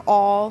for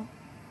all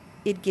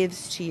it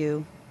gives to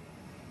you.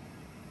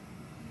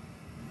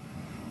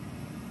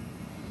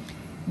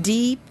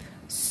 Deep,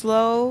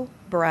 slow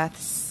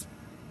breaths,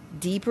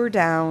 deeper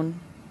down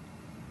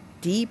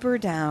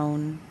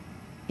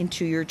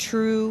into your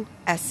true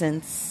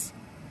essence.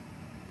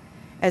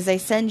 As I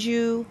send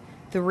you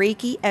the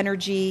Reiki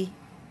energy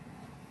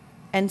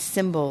and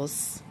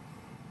symbols.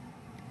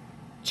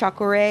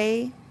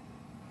 Chakore,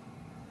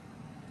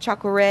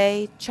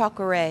 chakore,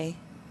 chakore.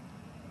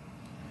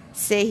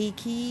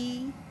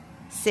 Seihiki,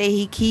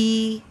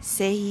 seihiki,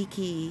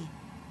 seihiki.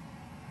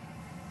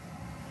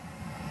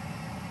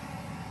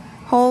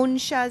 Hon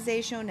shaze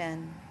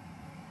shonen.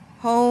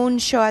 Hon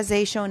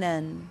shaze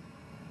shonen.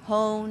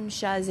 Hon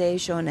shaze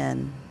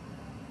shonen.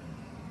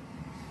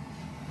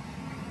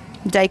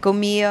 Daiko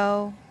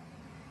mio,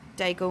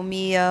 daiko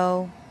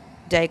mio,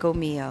 daiko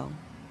mio.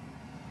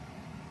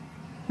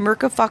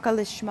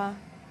 Merkafakalishma,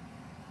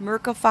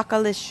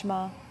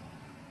 merkafakalishma,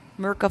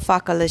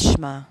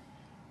 merkafakalishma.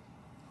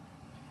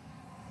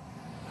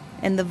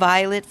 And the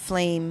violet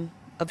flame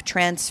of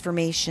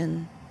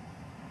transformation.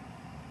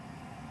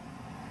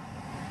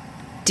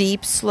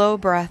 Deep, slow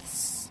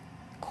breaths,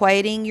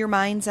 quieting your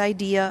mind's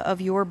idea of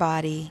your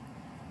body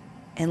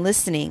and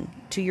listening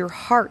to your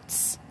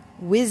heart's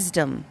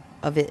wisdom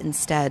of it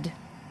instead.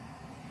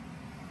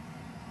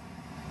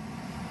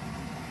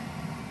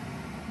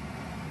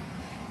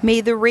 May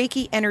the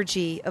Reiki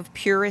energy of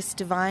purest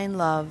divine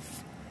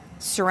love,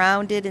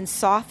 surrounded in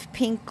soft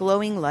pink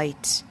glowing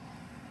light,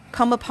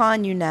 come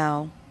upon you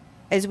now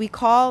as we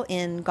call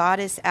in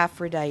Goddess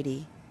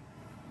Aphrodite.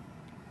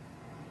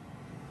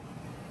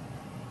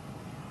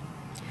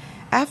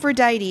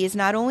 Aphrodite is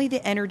not only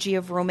the energy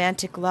of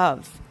romantic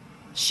love,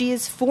 she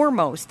is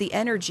foremost the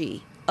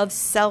energy of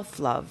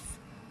self-love,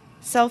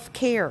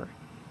 self-care,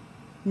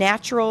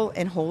 natural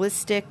and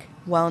holistic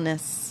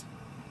wellness.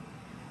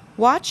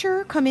 Watch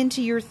her come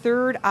into your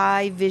third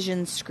eye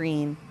vision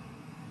screen.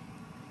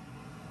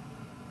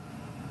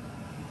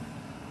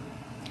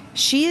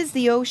 She is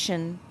the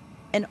ocean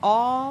and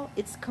all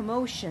its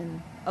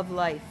commotion of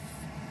life.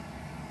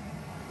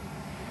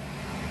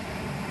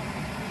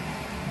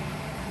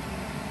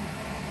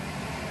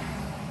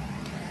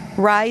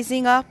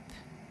 Rising up,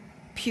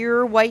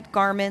 pure white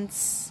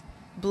garments,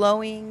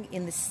 blowing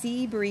in the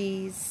sea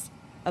breeze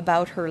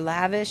about her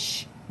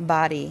lavish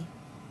body.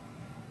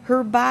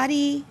 Her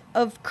body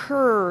of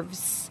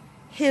curves,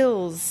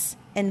 hills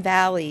and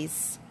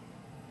valleys,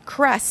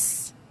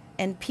 crests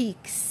and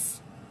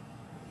peaks.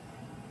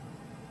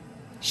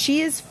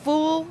 She is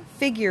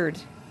full-figured,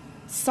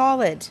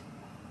 solid,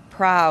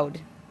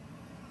 proud,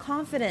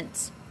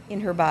 confident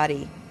in her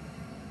body.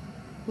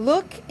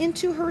 Look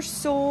into her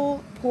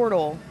soul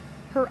portal,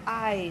 her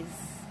eyes.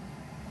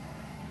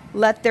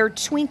 Let their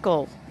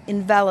twinkle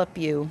envelop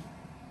you.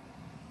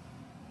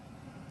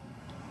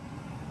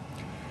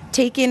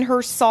 Take in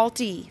her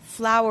salty,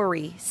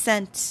 flowery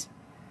scent.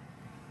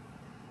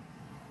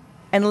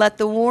 And let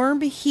the warm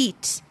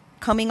heat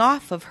coming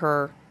off of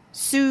her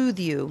soothe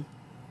you.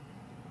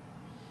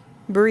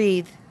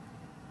 Breathe.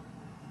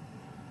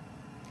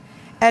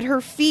 At her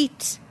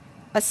feet,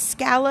 a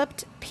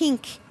scalloped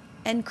pink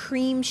and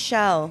cream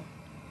shell.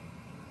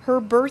 Her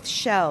birth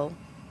shell,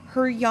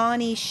 her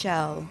yoni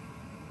shell.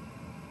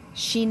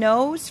 She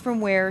knows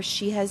from where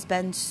she has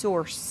been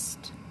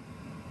sourced.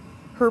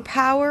 Her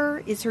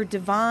power is her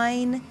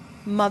divine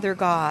Mother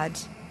God.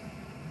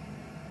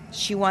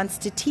 She wants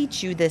to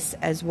teach you this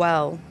as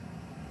well.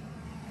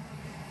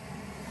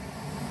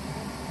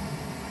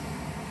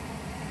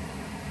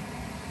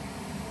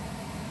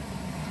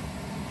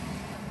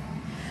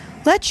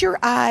 Let your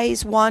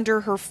eyes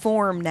wander her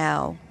form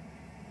now.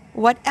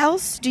 What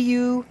else do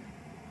you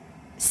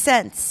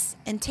sense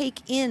and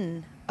take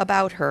in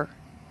about her?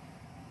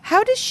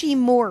 How does she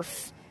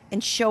morph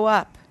and show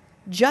up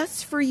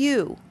just for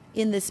you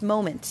in this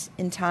moment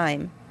in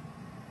time?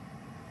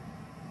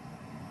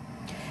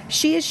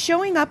 She is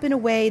showing up in a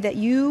way that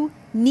you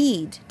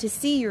need to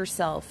see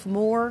yourself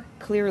more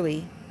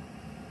clearly.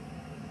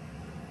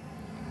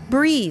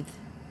 Breathe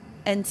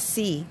and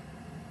see.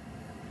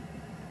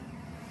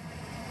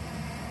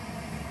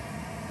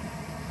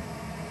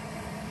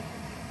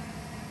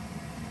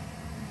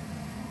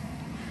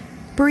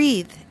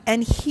 Breathe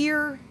and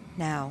hear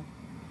now.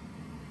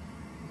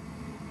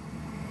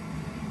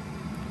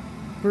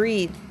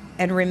 Breathe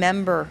and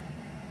remember.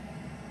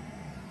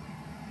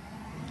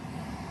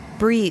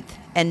 Breathe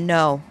and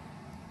know.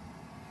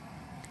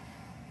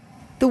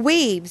 The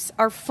waves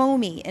are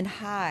foamy and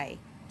high,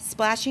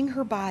 splashing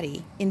her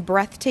body in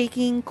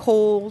breathtaking,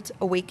 cold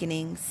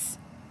awakenings.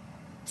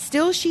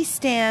 Still she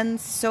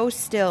stands so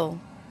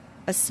still.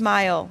 A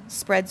smile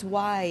spreads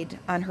wide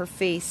on her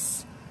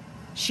face.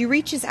 She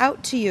reaches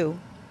out to you,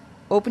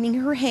 opening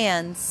her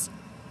hands,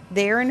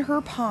 there in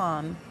her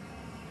palm,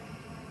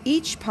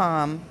 each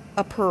palm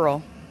a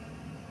pearl.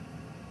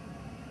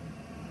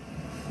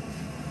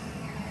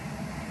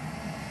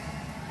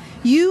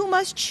 You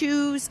must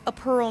choose a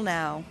pearl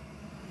now.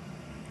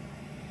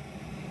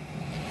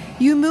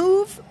 You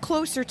move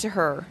closer to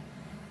her,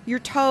 your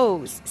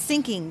toes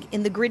sinking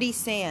in the gritty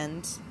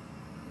sand.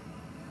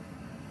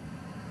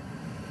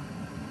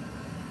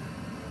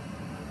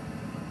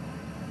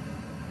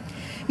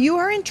 You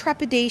are in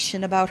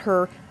trepidation about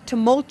her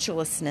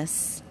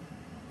tumultuousness,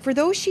 for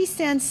though she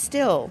stands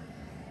still,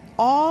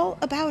 all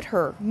about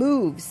her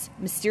moves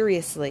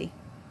mysteriously.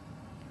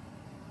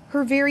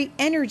 Her very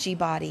energy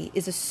body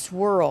is a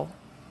swirl,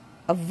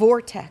 a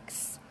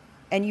vortex,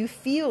 and you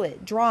feel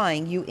it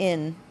drawing you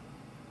in.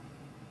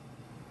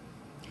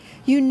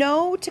 You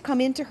know to come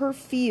into her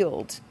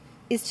field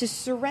is to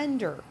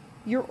surrender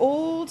your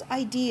old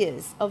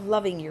ideas of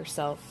loving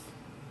yourself,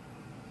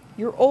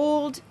 your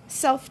old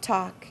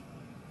self-talk,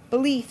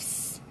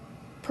 beliefs,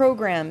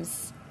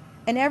 programs,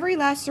 and every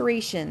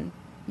laceration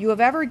you have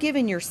ever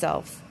given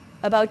yourself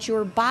about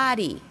your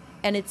body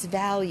and its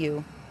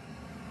value.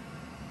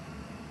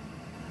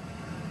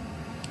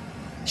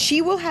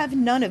 She will have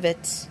none of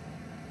it.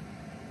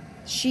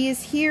 She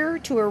is here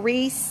to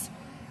erase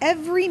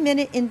every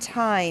minute in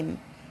time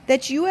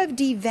that you have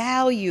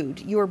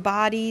devalued your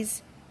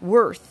body's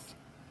worth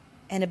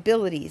and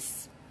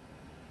abilities.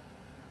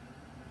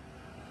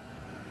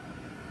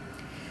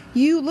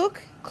 You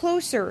look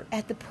closer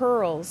at the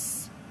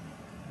pearls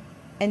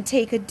and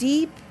take a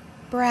deep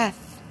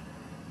breath.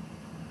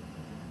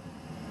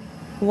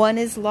 One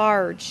is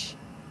large,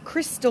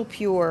 crystal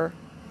pure,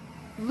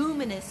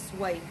 luminous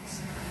white.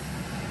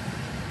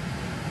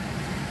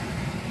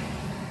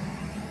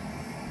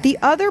 The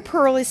other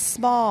pearl is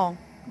small,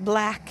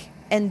 black,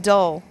 and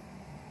dull.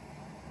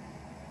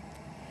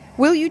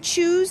 Will you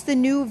choose the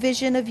new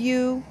vision of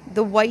you,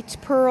 the white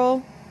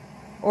pearl,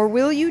 or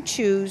will you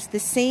choose the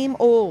same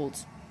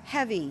old,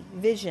 heavy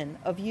vision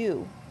of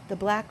you, the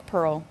black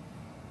pearl?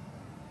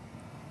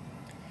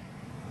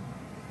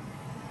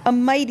 A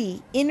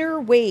mighty inner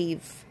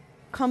wave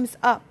comes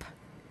up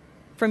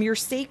from your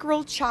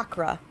sacral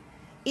chakra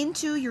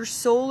into your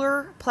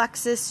solar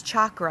plexus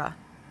chakra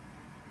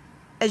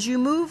as you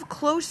move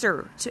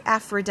closer to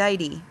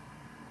Aphrodite.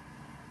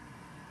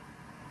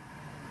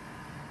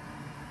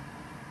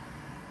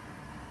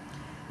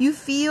 You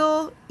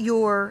feel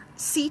your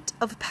seat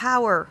of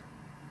power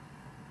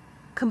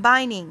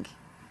combining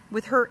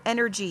with her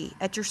energy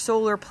at your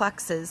solar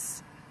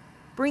plexus,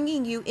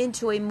 bringing you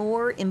into a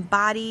more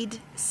embodied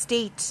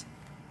state,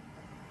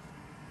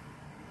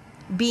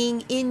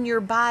 being in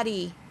your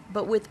body,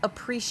 but with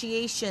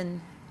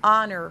appreciation,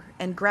 honor,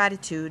 and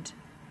gratitude.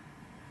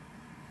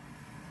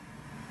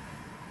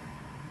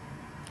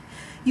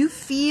 You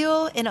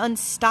feel an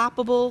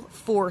unstoppable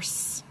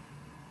force,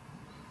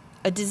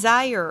 a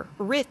desire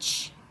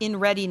rich in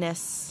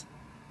readiness.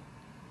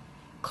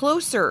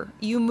 Closer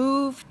you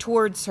move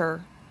towards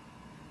her.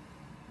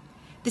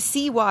 The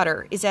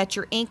seawater is at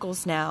your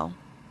ankles now.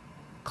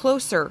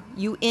 Closer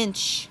you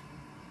inch.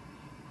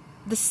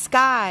 The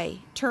sky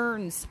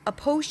turns a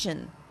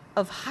potion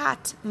of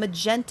hot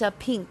magenta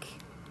pink.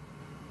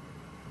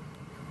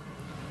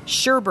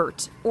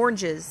 Sherbet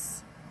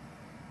oranges.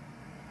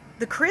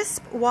 The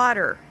crisp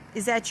water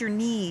is at your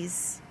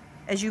knees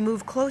as you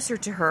move closer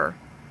to her.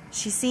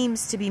 She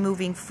seems to be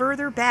moving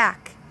further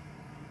back,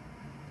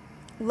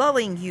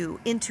 lulling you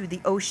into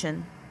the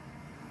ocean.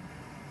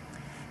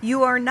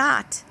 You are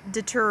not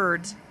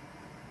deterred.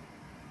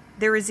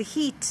 There is a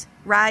heat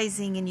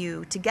rising in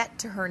you to get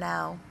to her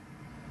now.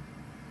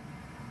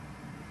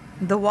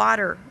 The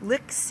water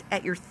licks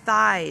at your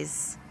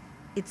thighs.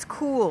 It's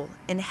cool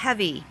and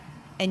heavy,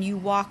 and you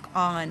walk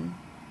on.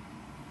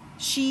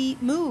 She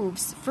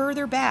moves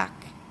further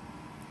back,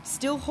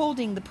 still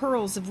holding the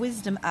pearls of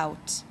wisdom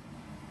out.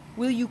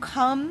 Will you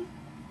come?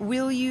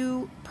 Will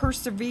you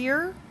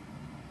persevere?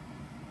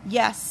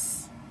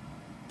 Yes,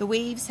 the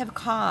waves have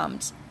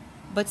calmed,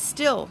 but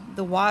still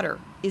the water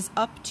is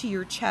up to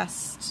your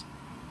chest.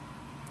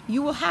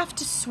 You will have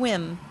to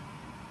swim.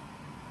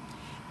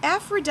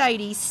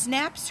 Aphrodite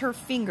snaps her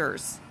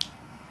fingers,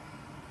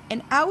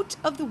 and out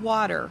of the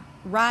water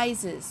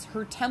rises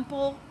her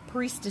temple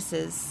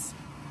priestesses,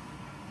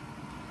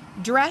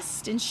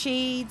 dressed in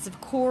shades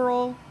of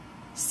coral,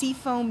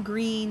 seafoam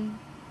green,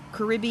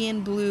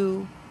 Caribbean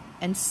blue,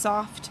 and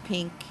soft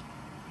pink.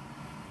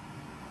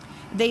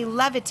 They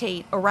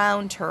levitate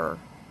around her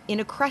in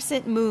a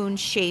crescent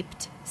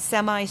moon-shaped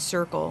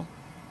semicircle.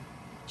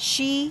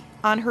 She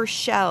on her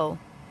shell,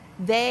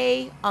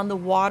 they on the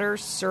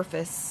water's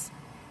surface.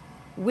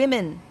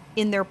 Women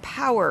in their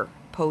power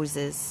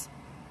poses.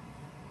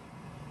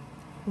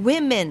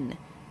 Women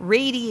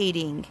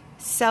radiating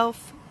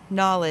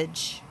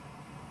self-knowledge.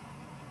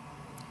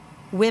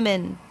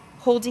 Women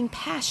holding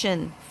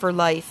passion for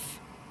life,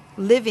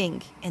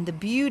 living in the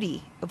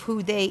beauty of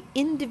who they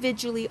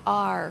individually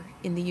are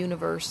in the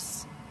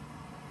universe.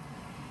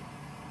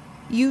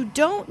 You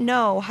don't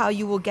know how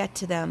you will get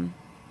to them.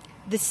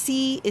 The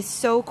sea is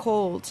so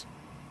cold,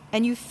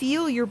 and you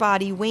feel your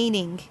body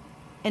waning,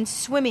 and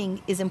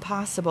swimming is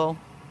impossible.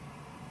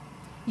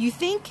 You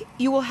think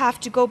you will have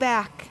to go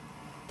back,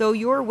 though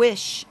your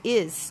wish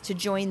is to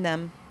join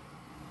them,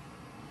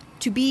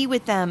 to be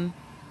with them,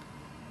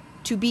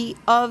 to be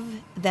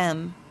of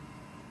them.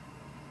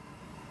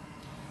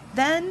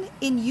 Then,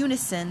 in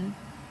unison,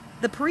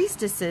 the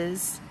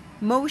priestesses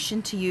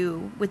motion to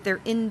you with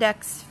their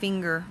index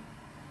finger.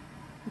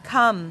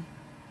 Come,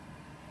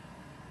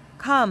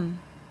 come,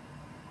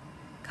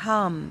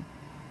 come.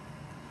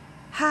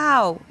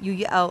 How, you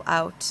yell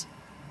out,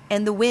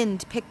 and the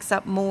wind picks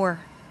up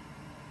more.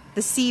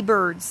 The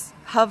seabirds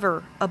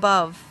hover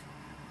above.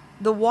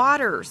 The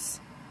waters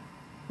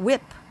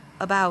whip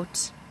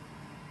about.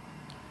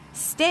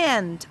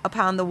 Stand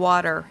upon the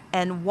water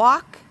and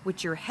walk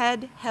with your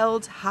head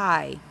held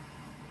high,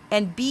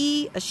 and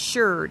be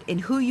assured in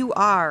who you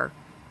are,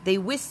 they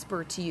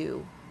whisper to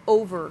you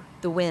over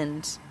the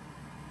wind.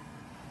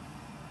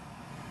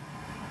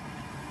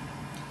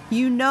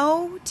 You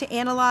know to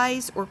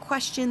analyze or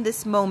question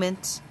this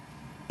moment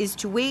is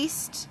to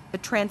waste a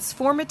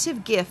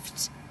transformative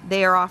gift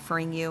they are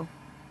offering you.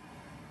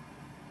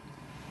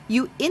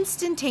 You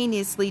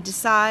instantaneously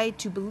decide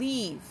to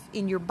believe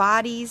in your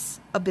body's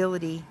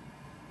ability.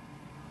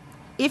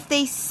 If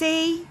they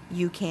say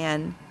you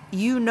can,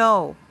 you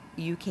know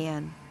you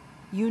can.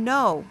 You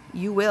know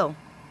you will.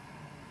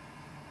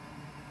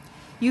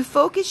 You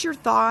focus your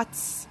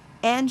thoughts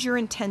and your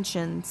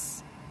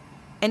intentions,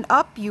 and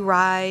up you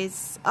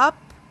rise, up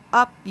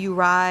you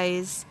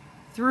rise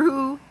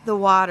through the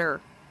water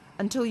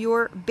until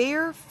your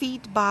bare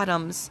feet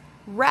bottoms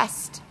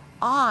rest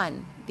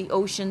on the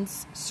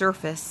ocean's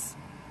surface.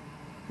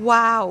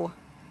 Wow!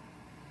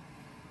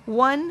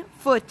 1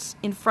 foot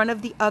in front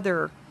of the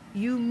other,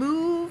 you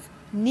move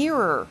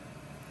nearer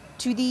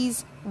to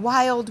these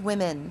wild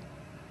women,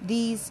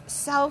 these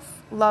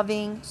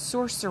self-loving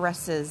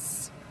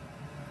sorceresses.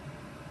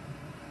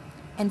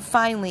 And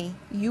finally,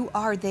 you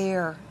are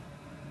there.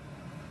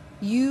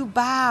 You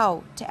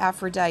bow to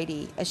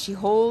Aphrodite as she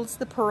holds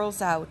the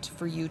pearls out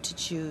for you to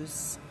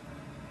choose.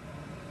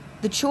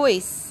 The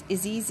choice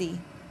is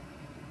easy.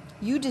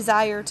 You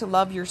desire to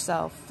love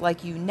yourself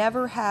like you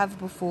never have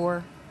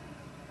before,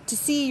 to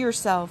see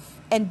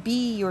yourself and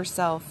be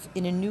yourself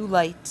in a new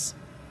light,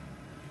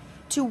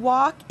 to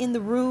walk in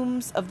the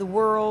rooms of the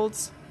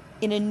world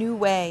in a new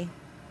way.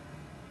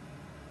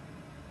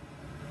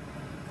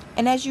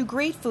 And as you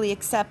gratefully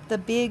accept the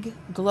big,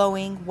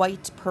 glowing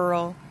white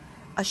pearl,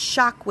 a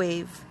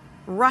shockwave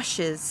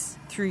rushes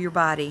through your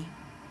body.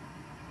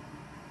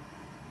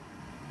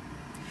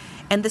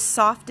 And the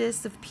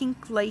softest of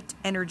pink light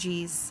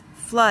energies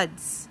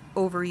floods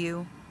over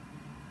you.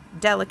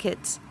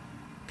 Delicate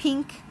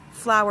pink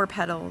flower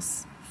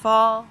petals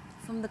fall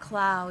from the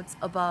clouds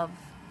above.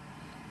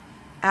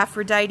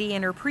 Aphrodite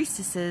and her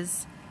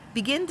priestesses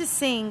begin to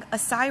sing a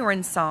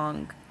siren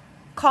song,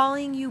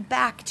 calling you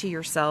back to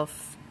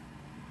yourself.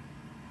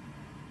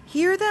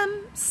 Hear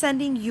them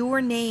sending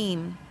your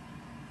name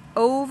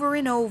over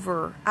and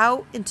over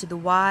out into the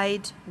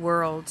wide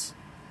world.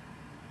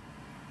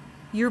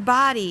 Your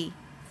body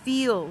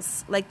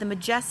feels like the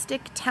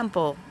majestic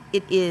temple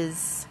it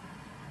is,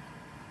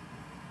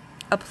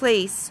 a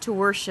place to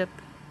worship.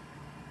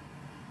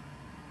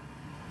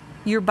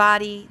 Your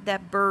body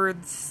that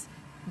births,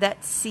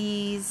 that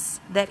sees,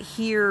 that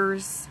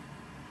hears,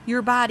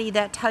 your body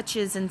that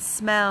touches and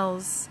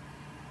smells,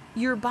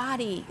 your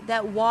body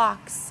that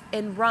walks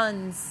and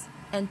runs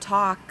and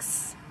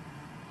talks,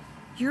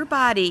 your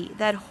body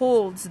that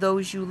holds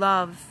those you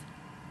love,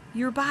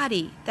 your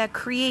body that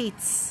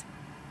creates,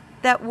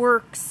 that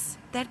works,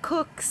 that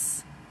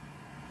cooks,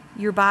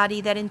 your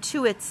body that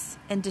intuits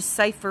and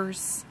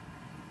deciphers,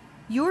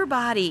 your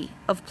body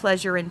of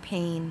pleasure and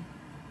pain,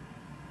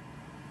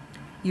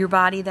 your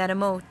body that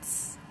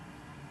emotes,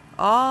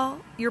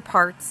 all your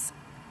parts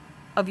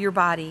of your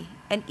body,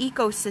 an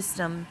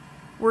ecosystem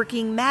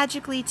working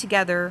magically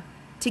together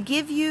to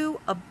give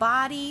you a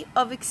body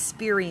of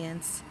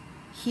experience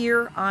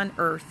here on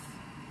earth.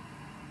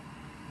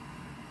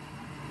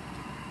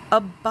 A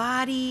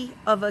body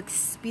of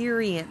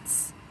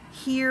experience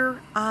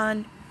here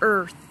on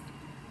earth.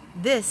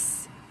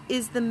 This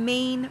is the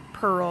main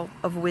pearl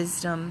of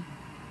wisdom.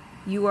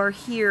 You are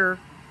here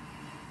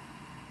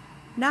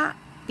not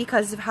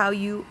because of how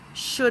you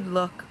should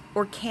look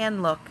or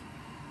can look,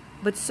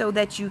 but so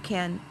that you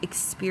can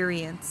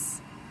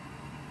experience.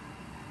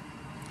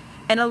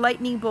 And a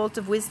lightning bolt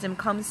of wisdom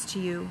comes to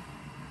you.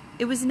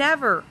 It was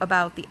never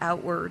about the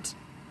outward.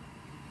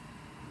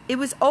 It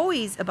was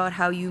always about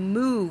how you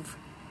move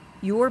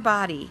your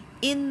body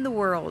in the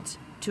world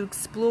to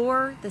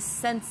explore the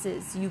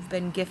senses you've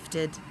been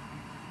gifted.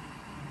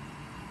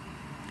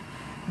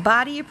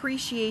 Body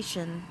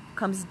appreciation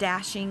comes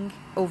dashing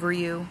over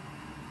you.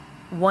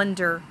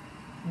 Wonder,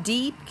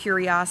 deep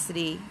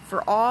curiosity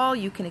for all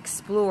you can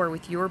explore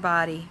with your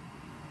body.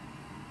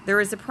 There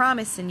is a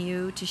promise in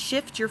you to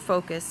shift your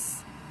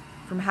focus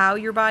from how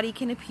your body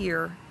can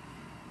appear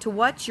to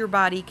what your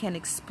body can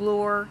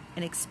explore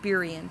and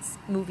experience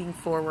moving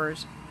forward.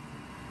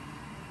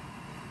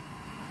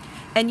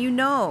 And you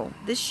know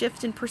this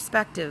shift in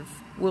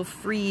perspective will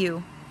free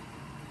you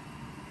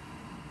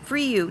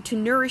to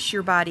nourish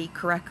your body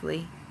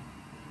correctly,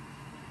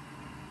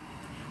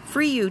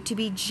 free you to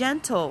be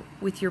gentle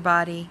with your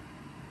body,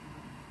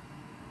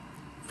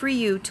 free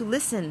you to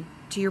listen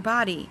to your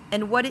body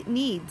and what it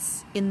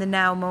needs in the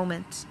now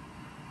moment.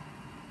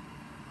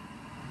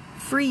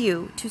 Free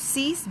you to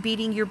cease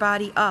beating your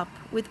body up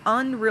with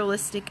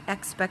unrealistic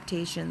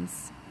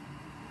expectations,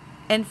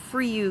 and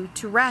free you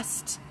to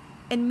rest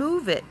and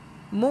move it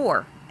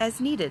more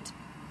as needed.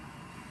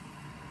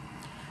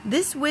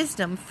 This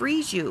wisdom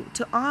frees you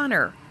to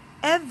honor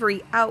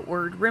every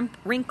outward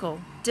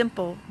wrinkle,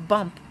 dimple,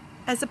 bump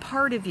as a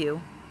part of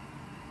you,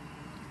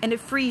 and it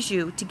frees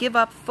you to give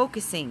up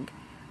focusing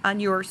on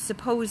your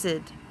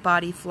supposed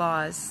body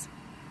flaws.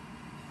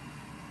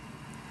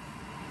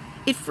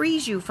 It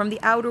frees you from the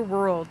outer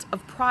world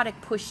of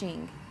product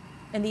pushing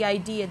and the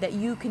idea that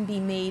you can be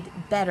made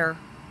better.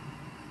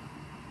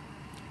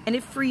 And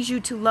it frees you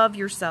to love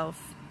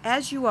yourself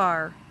as you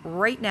are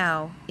right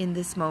now in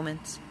this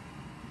moment.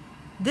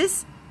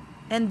 This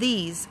and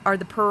these are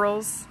the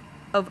pearls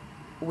of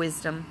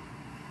wisdom.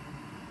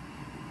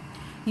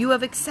 You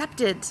have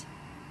accepted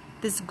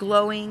this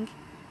glowing,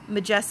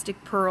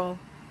 majestic pearl,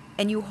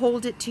 and you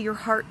hold it to your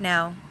heart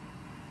now.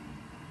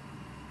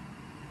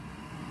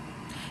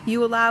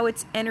 You allow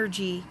its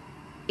energy,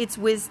 its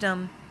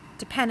wisdom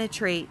to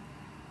penetrate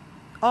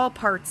all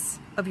parts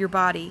of your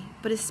body,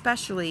 but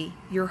especially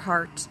your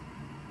heart.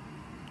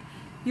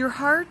 Your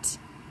heart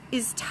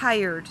is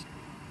tired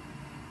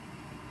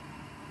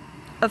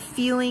of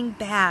feeling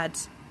bad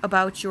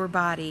about your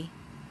body.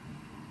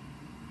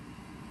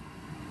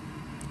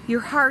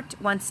 Your heart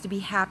wants to be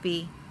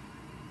happy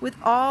with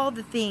all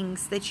the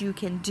things that you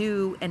can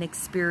do and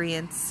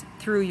experience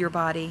through your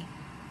body.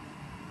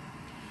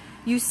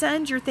 You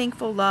send your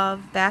thankful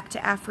love back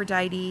to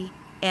Aphrodite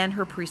and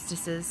her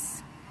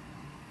priestesses.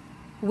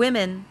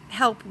 Women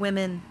help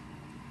women,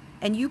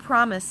 and you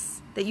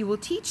promise that you will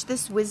teach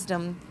this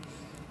wisdom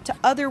to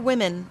other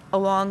women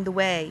along the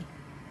way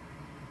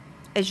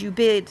as you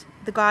bid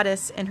the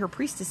goddess and her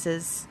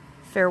priestesses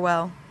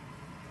farewell.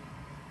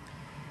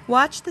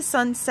 Watch the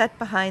sun set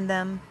behind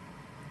them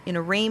in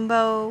a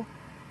rainbow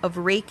of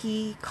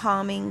Reiki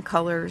calming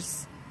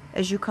colors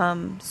as you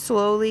come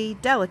slowly,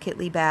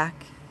 delicately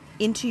back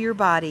into your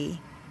body,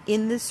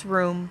 in this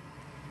room,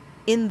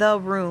 in the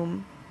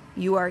room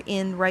you are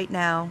in right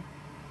now.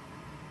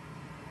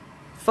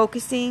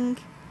 Focusing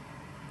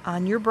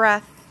on your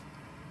breath,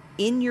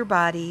 in your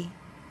body,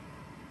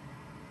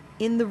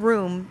 in the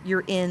room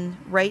you're in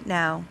right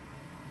now.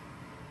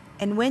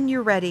 And when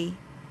you're ready,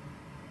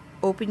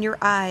 open your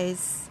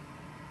eyes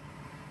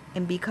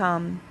and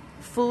become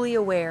fully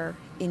aware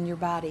in your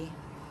body.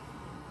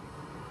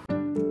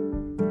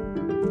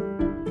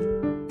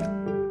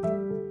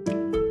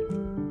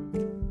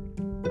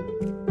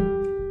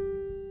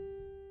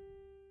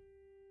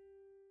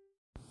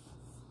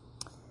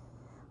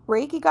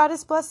 Reiki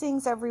Goddess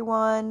blessings,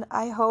 everyone.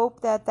 I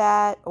hope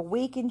that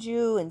awakened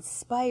you,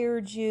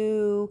 inspired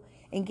you,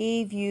 and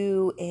gave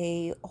you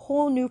a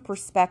whole new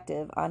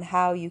perspective on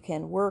how you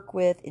can work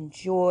with,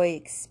 enjoy,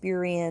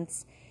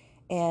 experience,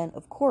 and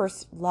of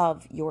course,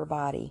 love your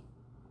body.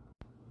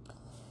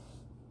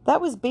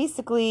 That was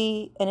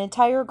basically an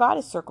entire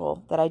goddess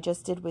circle that I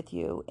just did with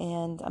you,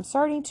 and I'm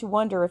starting to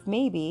wonder if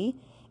maybe,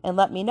 and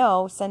let me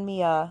know, send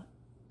me an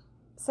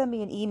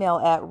email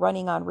at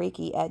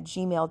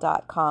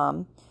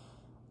runningonreiki@gmail.com.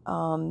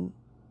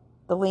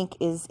 The link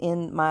is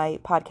in my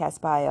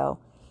podcast bio.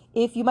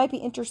 If you might be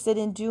interested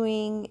in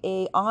doing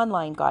a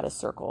online goddess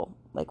circle,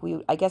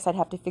 I guess I'd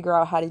have to figure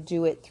out how to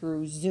do it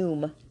through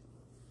Zoom.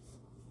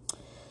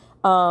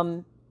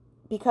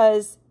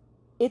 Because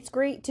it's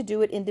great to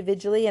do it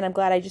individually, and I'm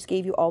glad I just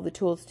gave you all the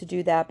tools to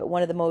do that. But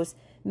one of the most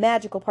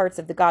magical parts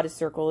of the goddess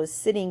circle is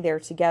sitting there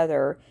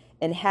together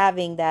and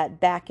having that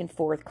back and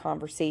forth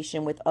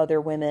conversation with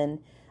other women,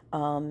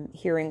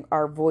 hearing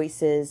our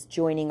voices,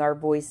 joining our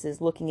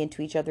voices, looking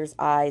into each other's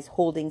eyes,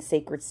 holding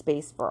sacred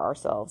space for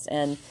ourselves.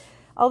 And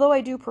although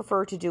I do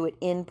prefer to do it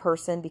in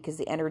person because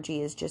the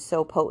energy is just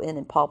so potent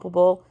and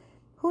palpable,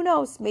 who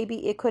knows,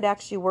 maybe it could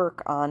actually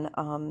work on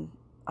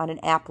an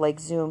app like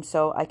Zoom,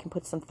 so I can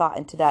put some thought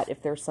into that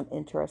if there's some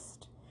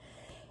interest.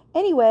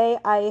 Anyway,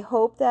 I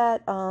hope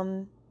that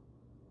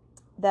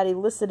that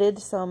elicited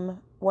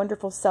some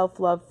wonderful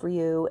self-love for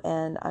you,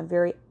 and I'm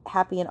very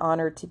happy and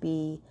honored to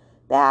be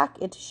back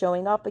into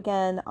showing up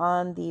again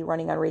on the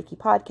Running on Reiki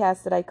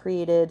podcast that I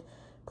created.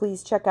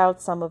 Please check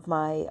out some of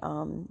my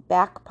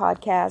back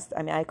podcasts.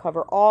 I mean, I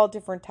cover all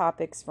different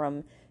topics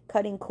from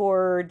cutting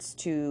cords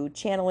to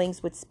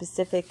channelings with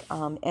specific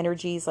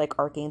energies like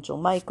Archangel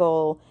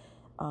Michael,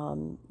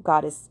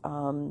 Goddess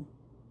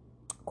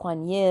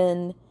Kuan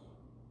Yin,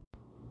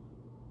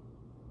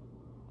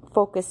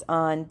 focus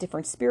on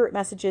different spirit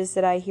messages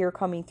that I hear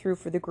coming through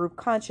for the group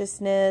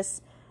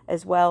consciousness,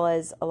 as well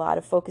as a lot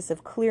of focus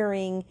of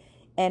clearing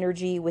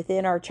energy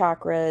within our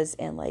chakras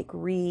and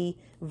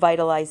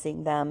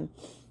revitalizing them.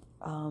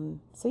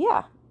 So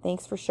yeah,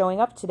 thanks for showing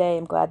up today.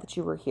 I'm glad that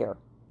you were here.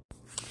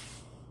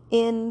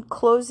 In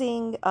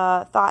closing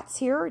thoughts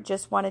here,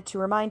 just wanted to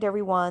remind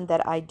everyone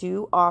that I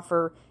do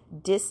offer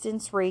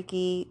distance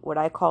Reiki, what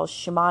I call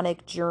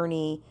shamanic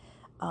journey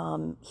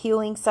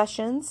healing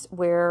sessions,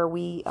 where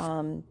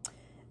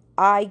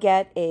I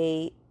get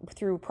a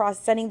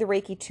sending the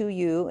Reiki to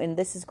you, and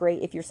this is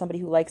great if you're somebody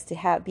who likes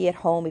to be at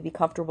home and be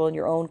comfortable in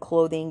your own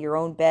clothing, your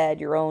own bed,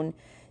 your own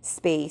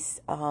space.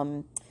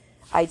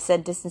 I'd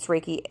send distance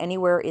Reiki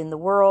anywhere in the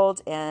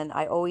world, and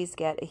I always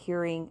get a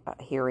hearing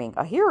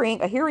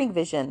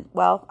vision.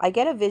 Well, I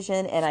get a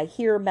vision and I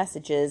hear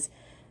messages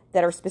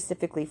that are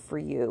specifically for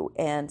you.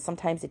 And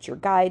sometimes it's your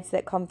guides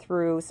that come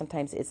through.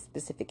 Sometimes it's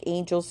specific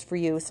angels for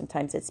you.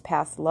 Sometimes it's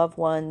past loved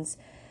ones.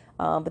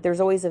 But there's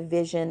always a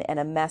vision and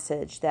a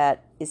message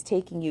that is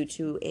taking you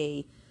to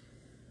a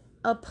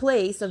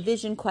place, a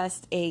vision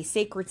quest, a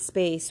sacred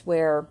space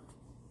where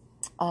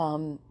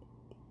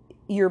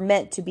you're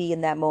meant to be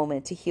in that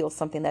moment to heal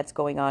something that's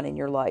going on in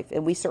your life.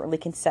 And we certainly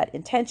can set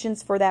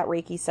intentions for that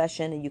Reiki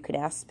session, and you can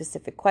ask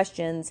specific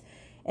questions.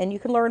 And you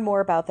can learn more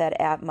about that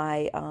at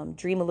my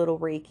Dream a Little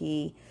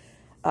Reiki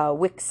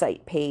Wix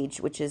site page,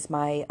 which is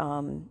my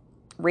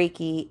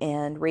Reiki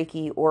and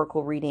Reiki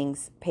Oracle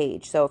readings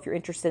page. So if you're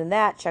interested in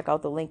that, check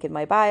out the link in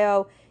my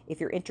bio. If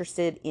you're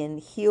interested in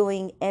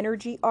healing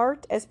energy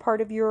art as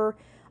part of your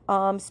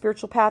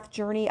spiritual path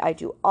journey, I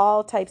do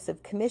all types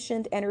of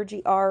commissioned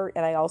energy art,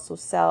 and I also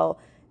sell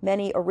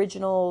many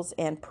originals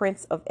and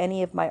prints of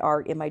any of my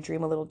art in my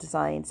Dream a Little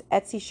Designs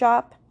Etsy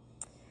shop.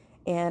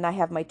 And I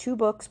have my 2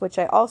 books, which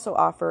I also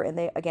offer, and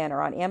they, again,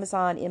 are on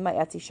Amazon in my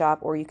Etsy shop,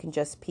 or you can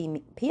just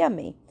PM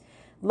me.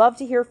 Love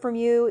to hear from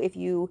you. If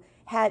you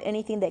had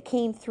anything that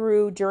came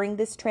through during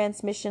this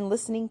transmission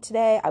listening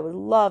today, I would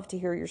love to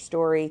hear your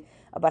story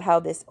about how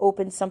this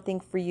opened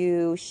something for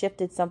you,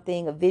 shifted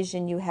something, a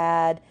vision you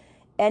had,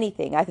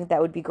 anything. I think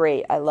that would be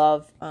great. I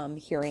love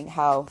hearing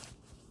how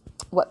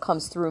what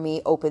comes through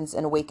me opens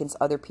and awakens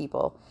other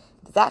people.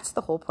 That's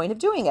the whole point of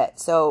doing it.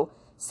 So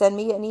send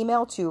me an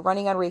email to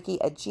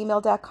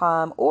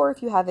runningonreiki@gmail.com, or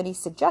if you have any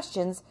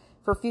suggestions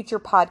for future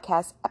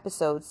podcast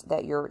episodes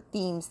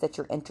themes that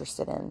you're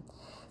interested in.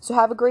 So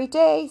have a great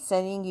day.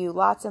 Sending you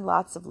lots and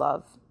lots of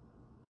love.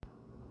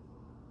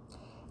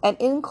 And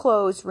in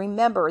close,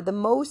 remember, the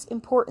most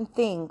important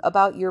thing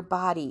about your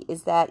body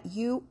is that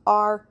you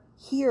are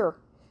here.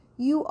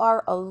 You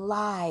are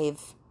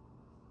alive.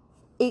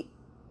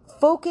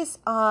 Focus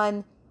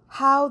on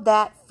how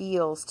that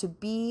feels to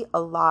be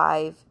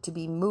alive, to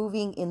be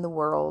moving in the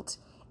world,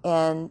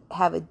 and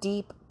have a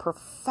deep,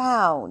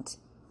 profound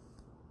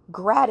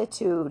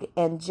gratitude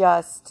and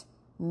just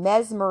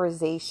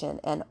mesmerization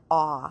and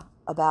awe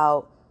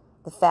about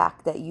the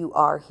fact that you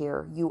are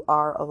here, you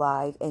are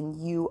alive, and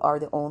you are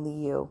the only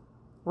you.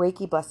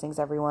 Reiki blessings,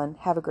 everyone.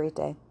 Have a great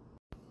day.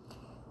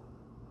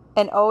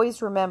 And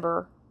always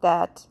remember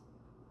that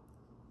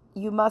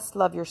you must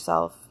love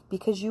yourself,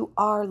 because you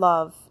are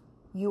love.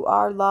 You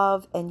are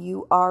love, and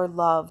you are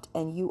loved,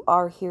 and you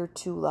are here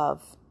to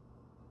love.